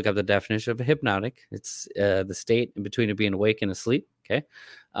if you look up the definition of a hypnotic, it's the state in between being awake and asleep. Okay.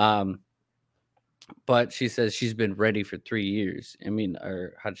 But she says she's been ready for 3 years. I mean,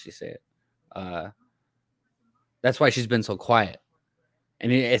 or how did she say it? That's why she's been so quiet.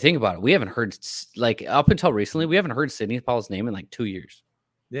 And I think about it. We haven't heard, like, up until recently, we haven't heard Sydney Powell's name in like 2 years.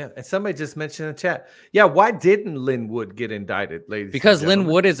 Yeah. And somebody just mentioned in the chat. Yeah. Why didn't Lynn Wood get indicted, ladies? Because Lynn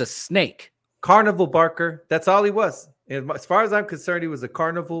Wood is a snake. Carnival barker. That's all he was. And as far as I'm concerned, he was a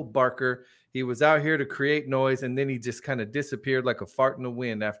carnival barker. He was out here to create noise. And then he just kind of disappeared like a fart in the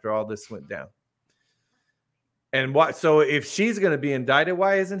wind after all this went down. And what? So if she's going to be indicted,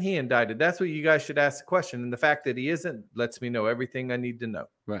 why isn't he indicted? That's what you guys should ask the question. And the fact that he isn't lets me know everything I need to know.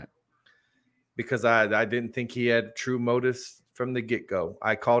 Right. Because I didn't think he had true motives from the get-go.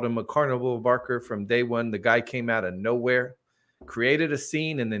 I called him a carnival barker from day one. The guy came out of nowhere, created a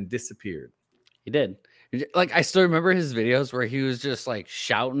scene, and then disappeared. He did. Like, I still remember his videos where he was just like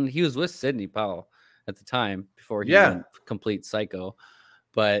shouting. He was with Sydney Powell. at the time before he went complete psycho.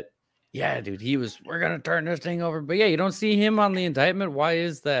 But yeah, dude, we're going to turn this thing over. But yeah, you don't see him on the indictment. Why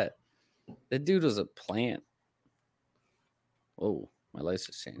is that? That dude was a plant. Oh, my lights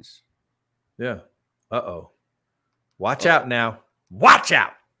just changed. Yeah. Uh-oh. Watch out now. Watch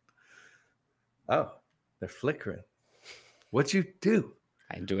out. Oh, they're flickering. What'd you do?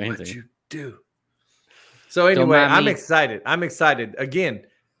 I didn't do anything. What'd you do? So anyway, I'm excited. Again,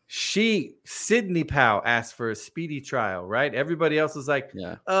 Sydney Powell asked for a speedy trial, right? Everybody else was like,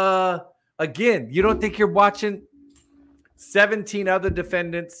 again, you don't think you're watching 17 other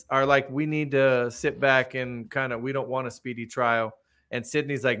defendants are like, we need to sit back and we don't want a speedy trial. And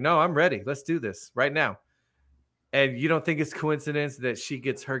Sydney's like, no, I'm ready. Let's do this right now. And you don't think it's coincidence that she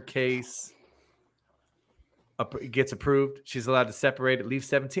gets her case gets approved? She's allowed to separate it, leave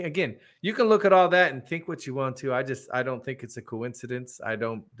 17. Again, you can look at all that and think what you want to. I don't think it's a coincidence.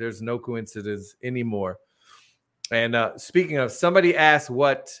 There's no coincidence anymore. And speaking of, somebody asked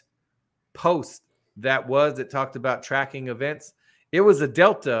what post that was that talked about tracking events. It was a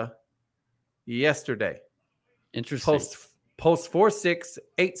Delta yesterday. Interesting. Post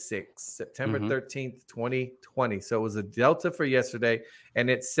 4686, September 13th, 2020. So it was a Delta for yesterday. And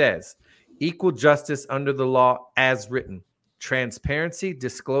it says, equal justice under the law as written. Transparency,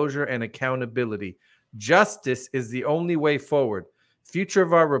 disclosure, and accountability. Justice is the only way forward. Future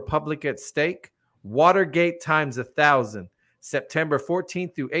of our republic at stake. Watergate times 1,000. September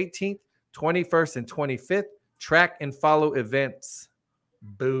 14th through 18th, 21st and 25th. Track and follow events.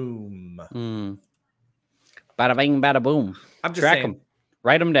 Boom. Bada bing, bada boom. I'm just track saying. them.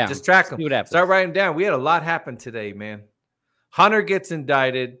 Write them down. Just track them. See what happens. Start writing down. We had a lot happen today, man. Hunter gets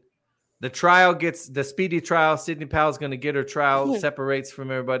indicted. The trial gets the speedy trial. Sydney Powell's going to get her trial. Separates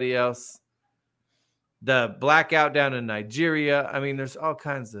from everybody else. The blackout down in Nigeria. I mean, there's all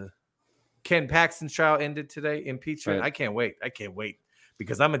kinds of. Ken Paxton's trial ended today. Impeachment. Right. I can't wait.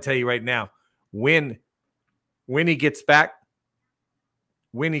 Because I'm going to tell you right now, when he gets back,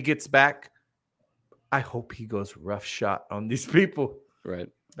 I hope he goes rough shot on these people. Right.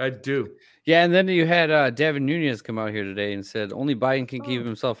 I do. Yeah, and then you had Devin Nunes come out here today and said only Biden can keep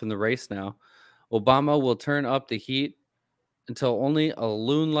himself in the race now. Obama will turn up the heat until only a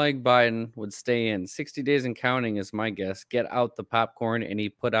loon like Biden would stay in. 60 days and counting is my guess. Get out the popcorn. And he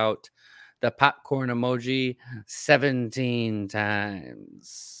put out the popcorn emoji 17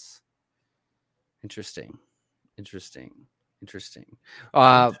 times. Interesting.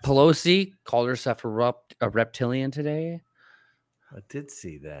 Pelosi called herself a reptilian today. I did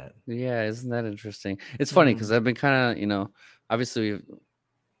see that. Yeah, isn't that interesting? It's funny because I've been kind of, obviously we've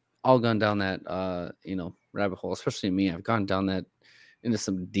all gone down that, rabbit hole, especially me. I've gone down that into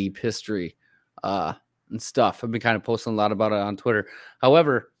some deep history and stuff. I've been kind of posting a lot about it on Twitter.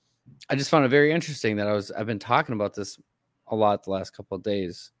 However, I just found it very interesting that I've been talking about this a lot the last couple of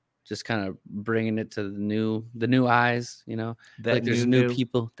days. Just kind of bringing it to the new eyes, that like there's new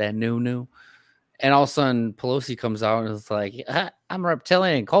people, that new. And all of a sudden, Pelosi comes out and it's like, I'm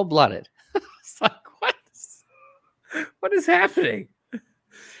reptilian, cold-blooded. It's like, what is happening?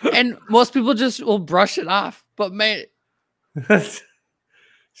 And most people just will brush it off. But man,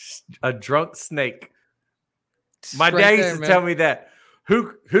 a drunk snake. My dad used to tell me that.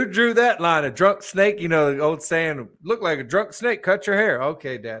 Who drew that line? A drunk snake? The old saying, look like a drunk snake, cut your hair.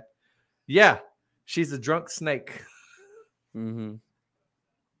 Okay, Dad. Yeah, she's a drunk snake. Mm-hmm.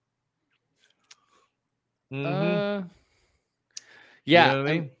 Mm-hmm. Yeah. You know what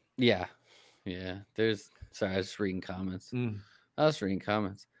I mean? Yeah. Sorry, I was reading comments.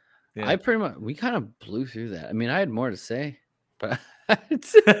 Yeah. We kind of blew through that. I mean, I had more to say, but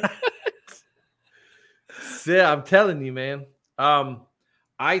yeah, I'm telling you, man.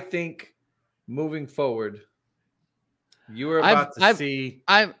 I think moving forward, you were about to see.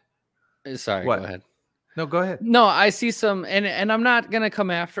 Sorry, what? Go ahead. No, go ahead. No, I see some, and I'm not gonna come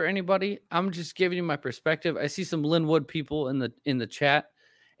after anybody. I'm just giving you my perspective. I see some Linwood people in the chat.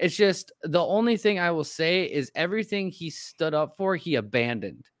 It's just the only thing I will say is everything he stood up for, he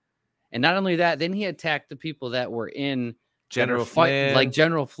abandoned, and not only that, then he attacked the people that were in General Flynn, like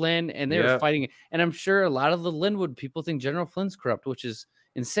General Flynn, and they were fighting. And I'm sure a lot of the Linwood people think General Flynn's corrupt, which is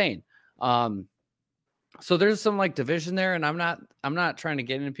insane. So there's some like division there, and I'm not trying to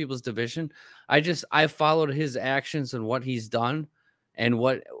get into people's division. I followed his actions and what he's done, and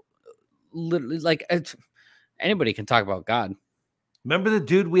what literally like anybody can talk about God. Remember the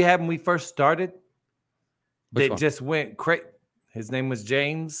dude we had when we first started? Which one? Just went crazy. His name was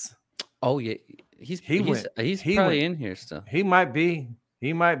James. Oh yeah, he's probably in here still. He might be.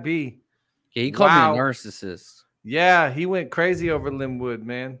 Yeah, he called me a narcissist. Yeah, he went crazy over Linwood,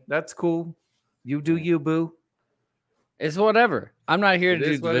 man. That's cool. You do you, boo. It's whatever. I'm not here to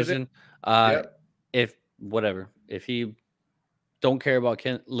do is what it is. division. Yep. If he don't care about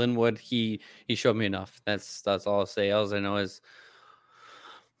Linwood, he showed me enough. That's all I'll say. All I know is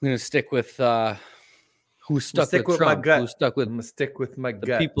I'm gonna stick with who's stuck with Trump. My gut. Who's stuck with I'm gonna stick with my the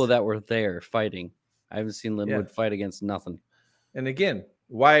gut. people that were there fighting. I haven't seen Linwood fight against nothing. And again,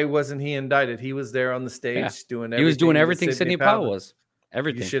 why wasn't he indicted? He was there on the stage doing everything. He was doing everything Sydney Powell was.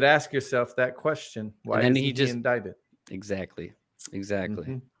 Everything. You should ask yourself that question. Why isn't he indicted? Exactly.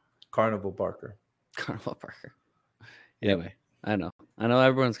 Mm-hmm. Carnival Barker. Anyway, I know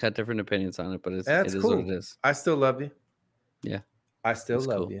everyone's got different opinions on it, but it is cool. what it is. I still love you. Yeah. I still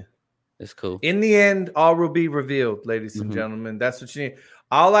love you. It's cool. In the end, all will be revealed, ladies and gentlemen. That's what you need.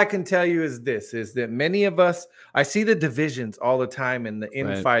 All I can tell you is this, is that many of us, I see the divisions all the time and the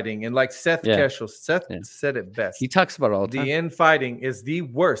infighting. And like Seth Keshel, said it best. He talks about it all the time. The infighting is the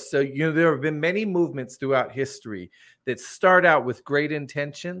worst. So, there have been many movements throughout history that start out with great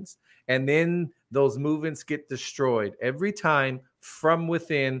intentions, and then those movements get destroyed every time from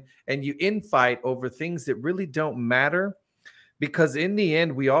within, and you infight over things that really don't matter. Because in the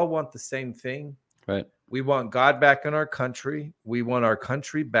end, we all want the same thing. Right. We want God back in our country. We want our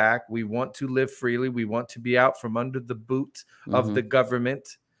country back. We want to live freely. We want to be out from under the boot of the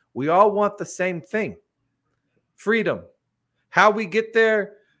government. We all want the same thing. Freedom. How we get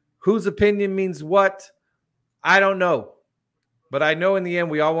there, whose opinion means what, I don't know. But I know in the end,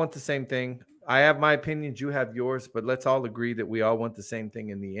 we all want the same thing. I have my opinions. You have yours. But let's all agree that we all want the same thing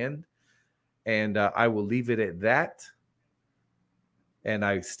in the end. And I will leave it at that. And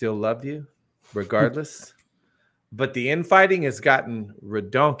I still love you, regardless. But the infighting has gotten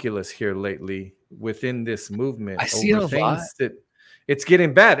redonkulous here lately within this movement. I see a lot. That it's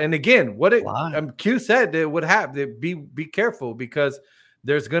getting bad. And again, Q said that would happen. Be careful, because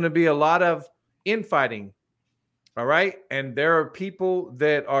there's going to be a lot of infighting. All right. And there are people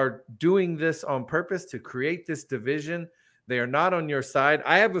that are doing this on purpose to create this division. They are not on your side.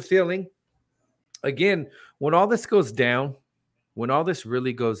 I have a feeling, again, when all this goes down, when all this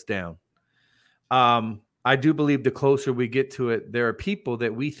really goes down, I do believe the closer we get to it, there are people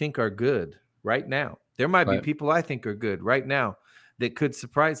that we think are good right now. There might be people I think are good right now that could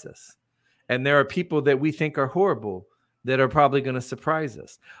surprise us. And there are people that we think are horrible that are probably going to surprise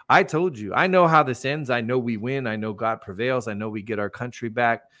us. I told you, I know how this ends. I know we win. I know God prevails. I know we get our country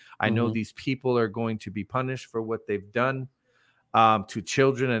back. I know these people are going to be punished for what they've done to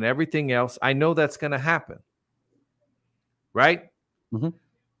children and everything else. I know that's going to happen. Right?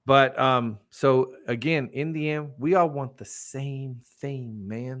 But so again, in the end, we all want the same thing,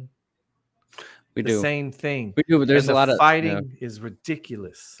 man. We do. Same thing. We do, but there's a lot of fighting is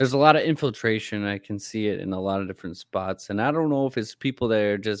ridiculous. There's a lot of infiltration. I can see it in a lot of different spots. And I don't know if it's people that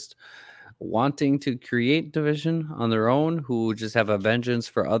are just wanting to create division on their own, who just have a vengeance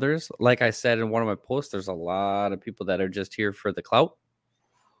for others. Like I said in one of my posts, there's a lot of people that are just here for the clout.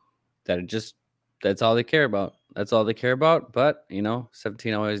 That's all they care about. That's all they care about. But,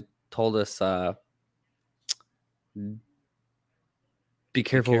 17 always told us, be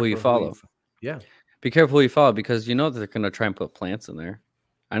careful who you follow. Be careful who you follow, because that they're going to try and put plants in there.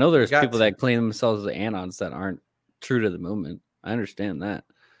 I know there's people that claim themselves as anons that aren't true to the movement. I understand that.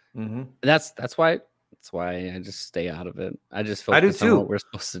 That's why I just stay out of it. I just focus on what we're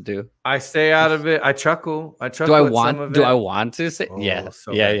supposed to do. I stay out of it. I chuckle. Do I want to say? Yeah,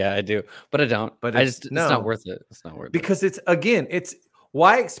 so yeah, I do, but I don't. But it's not worth it. It's not worth it, because it's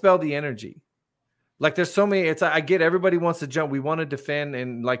why expel the energy? Like, there's so many. I get everybody wants to jump. We want to defend,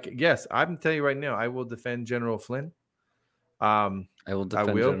 and yes, I'm telling you right now, I will defend General Flynn. I will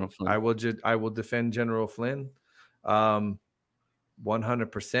defend General Flynn. I will defend General Flynn.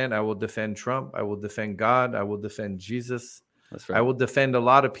 100%. I will defend Trump. I will defend God. I will defend Jesus. That's right. I will defend a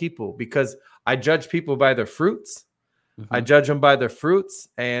lot of people, because I judge people by their fruits. I judge them by their fruits,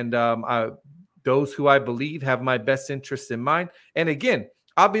 and those who I believe have my best interests in mind. And again,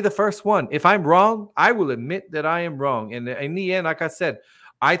 I'll be the first one. If I'm wrong, I will admit that I am wrong. And in the end, like I said,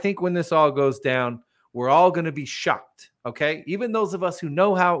 I think when this all goes down, we're all going to be shocked. Okay. Even those of us who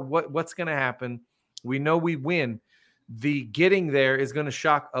know what's going to happen, we know we win. The getting there is going to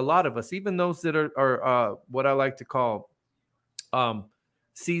shock a lot of us, even those that are what I like to call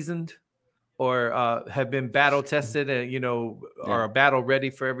seasoned, or have been battle tested and, are battle ready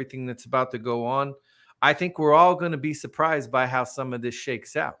for everything that's about to go on. I think we're all going to be surprised by how some of this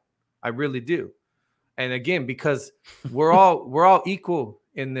shakes out. I really do. And again, because we're all equal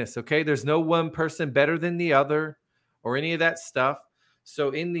in this. Okay. There's no one person better than the other or any of that stuff.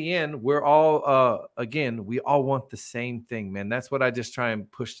 So in the end, we're all, again, we all want the same thing, man. That's what I just try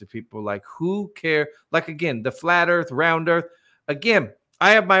and push to people. Like, who care? Like, again, the flat earth, round earth. Again,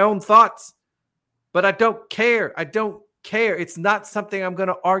 I have my own thoughts, but I don't care. I don't care. It's not something I'm going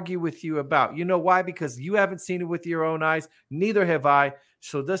to argue with you about. You know why? Because you haven't seen it with your own eyes. Neither have I.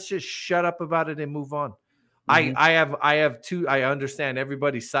 So let's just shut up about it and move on. I understand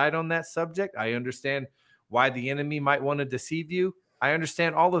everybody's side on that subject. I understand why the enemy might want to deceive you. I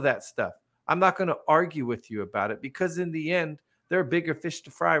understand all of that stuff. I'm not going to argue with you about it because in the end, there are bigger fish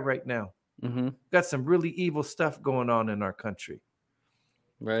to fry right now. Got some really evil stuff going on in our country.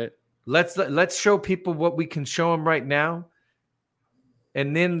 Right. Let's show people what we can show them right now.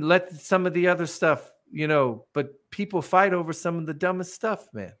 And then let some of the other stuff, but people fight over some of the dumbest stuff,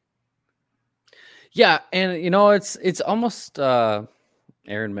 man. Yeah, and it's almost Aaron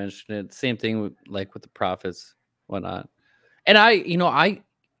mentioned it. Same thing with the prophets, whatnot. And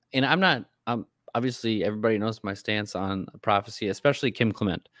I'm not. Obviously, everybody knows my stance on prophecy, especially Kim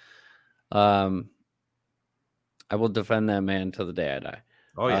Clement. I will defend that man till the day I die.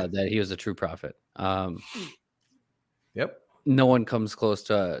 Oh yeah, that he was a true prophet. Yep. No one comes close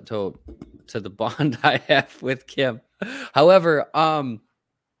to the bond I have with Kim. However, I've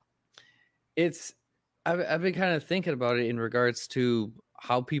been kind of thinking about it in regards to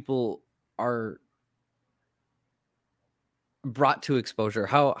how people are brought to exposure,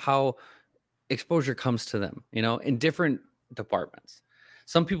 how exposure comes to them, in different departments.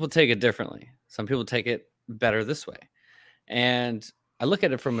 Some people take it differently. Some people take it better this way. And I look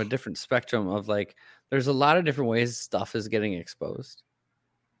at it from a different spectrum of there's a lot of different ways stuff is getting exposed.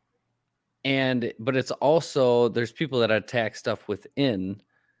 But it's also, there's people that attack stuff within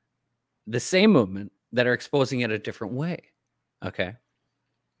the same movement that are exposing it a different way. Okay.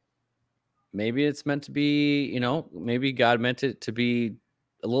 Maybe it's meant to be, maybe God meant it to be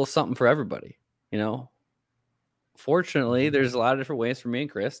a little something for everybody, Fortunately, there's a lot of different ways for me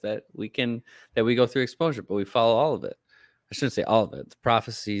and Chris that we go through exposure, but we follow all of it. I shouldn't say all of it. The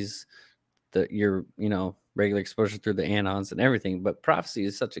prophecies, your regular exposure through the anons and everything, but prophecy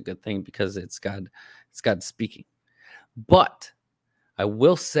is such a good thing because it's God speaking. But I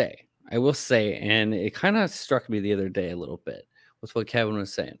will say, and it kind of struck me the other day a little bit with what Kevin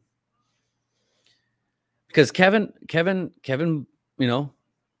was saying. Because Kevin,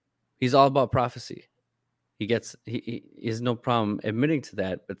 he's all about prophecy. He has no problem admitting to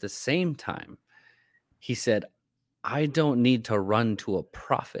that. But at the same time, he said, I don't need to run to a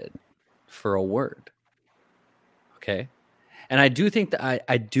prophet for a word. Okay. And I do think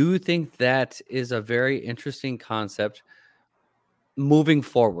that is a very interesting concept moving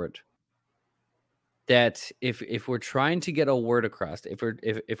forward. That if we're trying to get a word across, if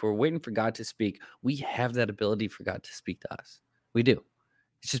we're waiting for God to speak, we have that ability for God to speak to us. We do.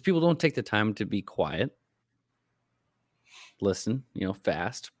 It's just people don't take the time to be quiet, listen,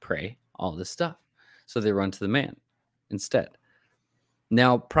 fast, pray, all this stuff. So they run to the man instead.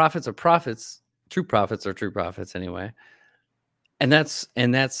 Now, prophets are prophets. True prophets are true prophets anyway. And that's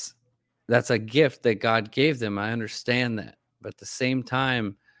a gift that God gave them. I understand that. But at the same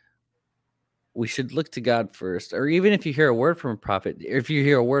time, we should look to God first. Or even if you hear a word from a prophet, if you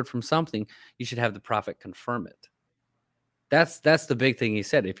hear a word from something, you should have the prophet confirm it. That's the big thing he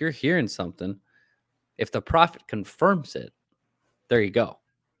said. If you're hearing something, if the prophet confirms it, there you go.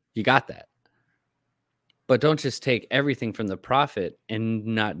 You got that. But don't just take everything from the prophet and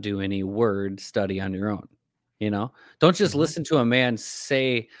not do any word study on your own. Don't just listen to a man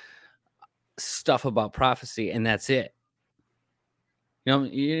say stuff about prophecy and that's it.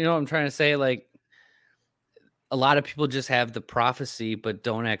 You know what I'm trying to say? A lot of people just have the prophecy, but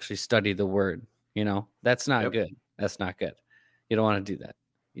don't actually study the word. That's not good. That's not good. You don't want to do that.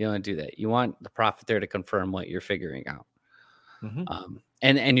 You don't want to do that. You want the prophet there to confirm what you're figuring out.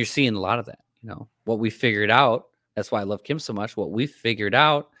 And you're seeing a lot of that. What we figured out. That's why I love Kim so much. What we figured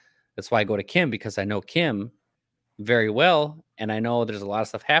out. That's why I go to Kim, because I know Kim very well, and I know there's a lot of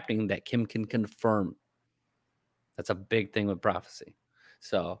stuff happening that Kim can confirm. That's a big thing with prophecy.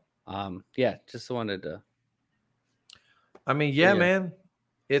 So, just wanted to. I mean, man,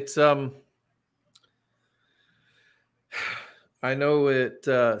 it's I know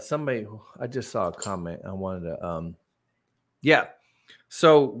it. Somebody, I just saw a comment. I wanted to.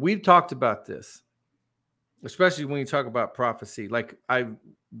 So we've talked about this, especially when you talk about prophecy. I've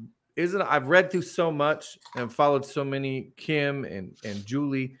read through so much and followed so many Kim and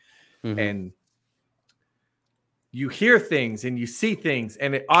Julie, and you hear things and you see things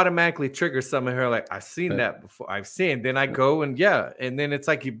and it automatically triggers some of her. I've seen that before. Then I go and then it's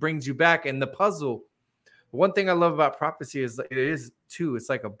like it brings you back, and the puzzle One thing I love about prophecy is it's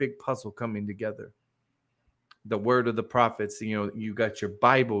like a big puzzle coming together. The word of the prophets, you got your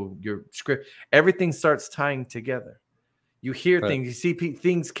Bible, your script, everything starts tying together. You hear things, you see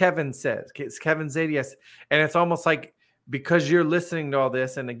things Kevin says, Kevin Zadias, and it's almost like because you're listening to all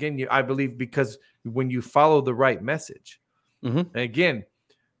this, and again, I believe because when you follow the right message, and again,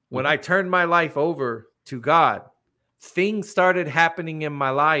 when I turned my life over to God, things started happening in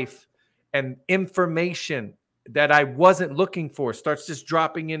my life, and information that I wasn't looking for starts just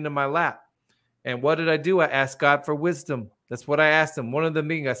dropping into my lap. And what did I do? I asked God for wisdom. That's what I asked him. One of the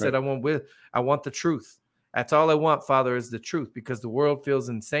meetings, I said, I want the truth. That's all I want, Father, is the truth, because the world feels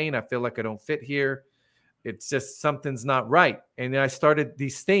insane. I feel like I don't fit here. It's just something's not right. And then I started,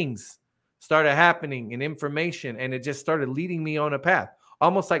 these things started happening in information, and it just started leading me on a path,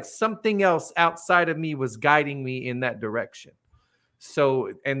 almost like something else outside of me was guiding me in that direction.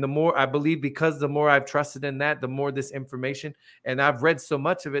 So, and the more I believe, because the more I've trusted in that, the more this information, and I've read so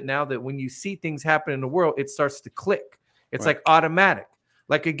much of it now that when you see things happen in the world, it starts to click. It's like automatic.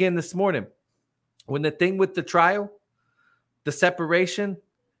 Like again, this morning, when the thing with the trial, the separation,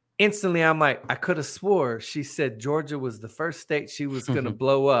 instantly I'm like, I could have swore she said Georgia was the first state she was going to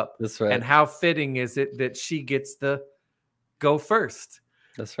blow up. That's right. And how fitting is it that she gets to go first?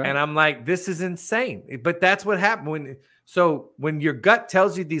 That's right. And I'm like, this is insane. But that's what happened when your gut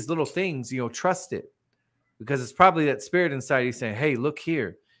tells you these little things, trust it, because it's probably that spirit inside you saying, hey, look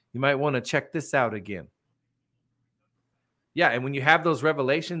here, you might want to check this out again. Yeah. And when you have those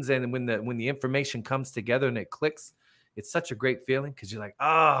revelations, and when the information comes together and it clicks, it's such a great feeling, because you're like,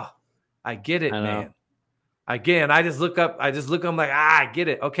 oh, I get it, man. Again, I just look up, I'm like, I get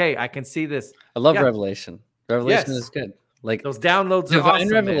it. Okay, I can see this. I love revelation. Revelation is good. Like those downloads are divine awesome,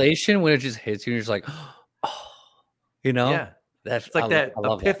 revelation, man. When it just hits you, and you're just like, oh, that's like that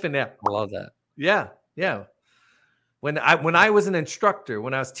epiphany. I love that. Yeah. When I was an instructor,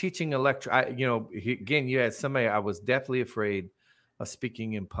 when I was teaching a lecture, again, you had somebody, I was deathly afraid of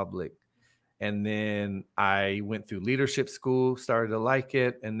speaking in public. And then I went through leadership school, started to like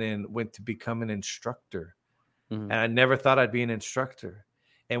it, and then went to become an instructor. And I never thought I'd be an instructor.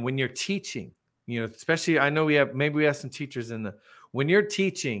 And when you're teaching, especially, I know we have some teachers when you're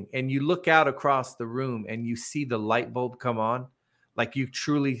teaching and you look out across the room and you see the light bulb come on, like you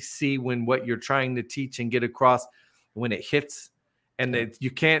truly see when what you're trying to teach and get across, when it hits, and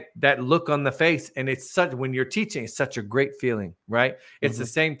that look on the face, and when you're teaching, it's such a great feeling, right? It's the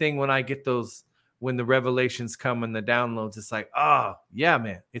same thing when I get when the revelations come and the downloads, it's like, oh yeah,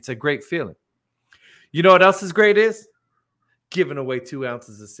 man, it's a great feeling. You know what else is great is? Giving away 2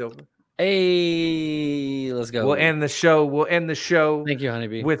 ounces of silver. Hey, let's go. We'll end the show. Thank you,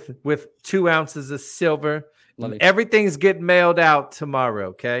 honeybee. With 2 ounces of silver. Everything's getting mailed out tomorrow,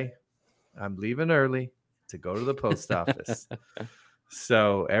 okay? I'm leaving early to go to the post office.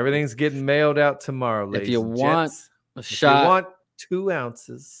 So everything's getting mailed out tomorrow, ladies. If you and want gents. a shot, if you want 2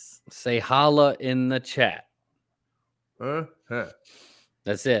 ounces, say holla in the chat.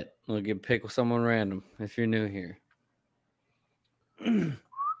 That's it. We'll pick someone random if you're new here. And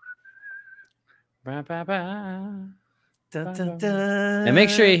make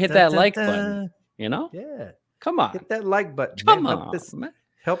sure you hit that like button. Yeah. Come on. Hit that like button. Come on.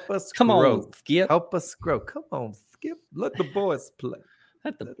 Help us Come grow. on, Skip. Help us grow. Come on, Skip. Let the boys play.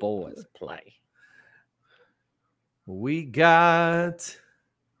 Let the boys play. We got...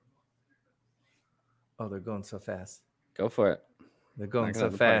 Oh, they're going so fast. Go for it. They're going so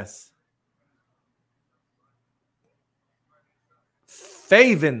fast.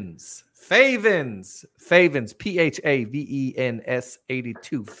 Favens. Favens. Phavens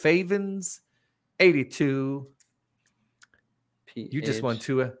 82. Favens 82. You just won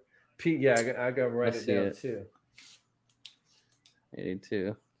 2. Yeah, I got to write it down too.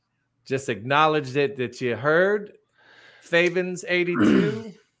 82. Just acknowledge that you heard. Favens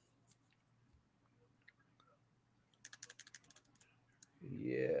 82.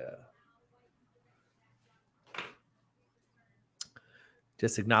 Yeah.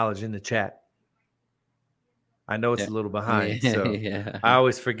 Just acknowledge in the chat. I know it's a little behind, so I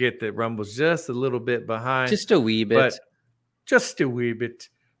always forget that Rumble's just a little bit behind. Just a wee bit. Just a wee bit.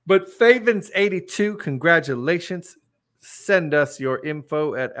 But Favens82, congratulations. Send us your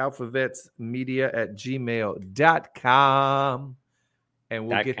info at alphavetsmedia@gmail.com, and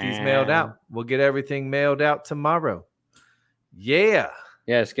we'll get these mailed out. We'll get everything mailed out tomorrow. Yeah.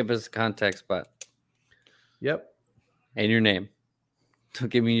 Yeah, just give us a contact spot. Yep. And your name. Don't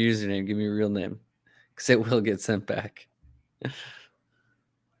give me your username. Give me your real name, because it will get sent back.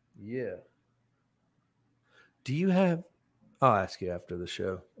 Yeah. Do you have I'll ask you after the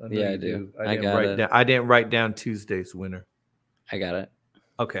show. I do. I didn't write down Tuesday's winner. I got it.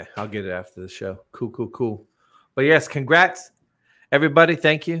 Okay, I'll get it after the show. Cool. But yes, congrats, everybody.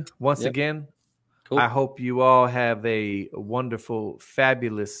 Thank you once again. Cool. I hope you all have a wonderful,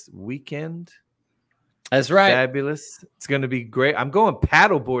 fabulous weekend. That's right. Fabulous. It's going to be great. I'm going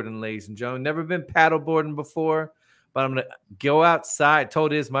paddleboarding, ladies and gentlemen. Never been paddleboarding before, but I'm going to go outside.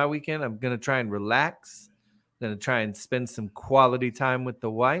 Told it is my weekend. I'm going to try and relax. I'm going to try and spend some quality time with the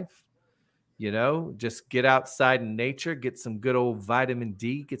wife. You know, just get outside in nature, get some good old vitamin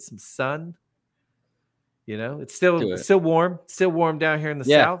D, get some sun. You know, it's still warm. Still warm down here in the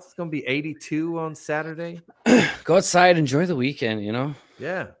south. It's going to be 82 on Saturday. Go outside, enjoy the weekend, you know?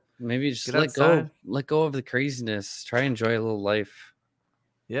 Yeah. Maybe just let go of the craziness. Try and enjoy a little life.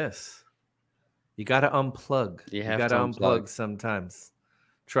 Yes. You got to unplug. You got to unplug sometimes.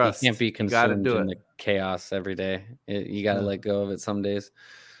 Trust. You can't be consumed in the chaos every day. You got to let go of it some days.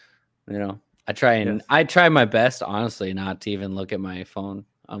 You know, I try my best, honestly, not to even look at my phone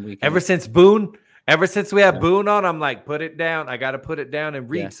on weekends. Ever since we had Boone on, I'm like, put it down. I got to put it down and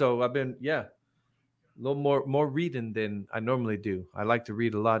read. Yeah. So I've been, a little more reading than I normally do. I like to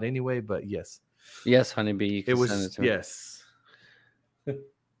read a lot anyway, but yes. Yes, honeybee. You can send it to me. Yes.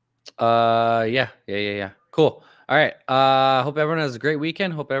 Yeah. Cool. All right. Hope everyone has a great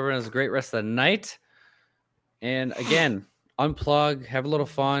weekend. Hope everyone has a great rest of the night. And again, unplug, have a little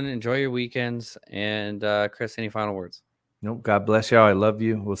fun, enjoy your weekends. And Chris, any final words? Nope. God bless y'all. I love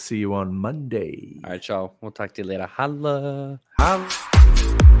you. We'll see you on Monday. All right, y'all. We'll talk to you later. Holla. Holla.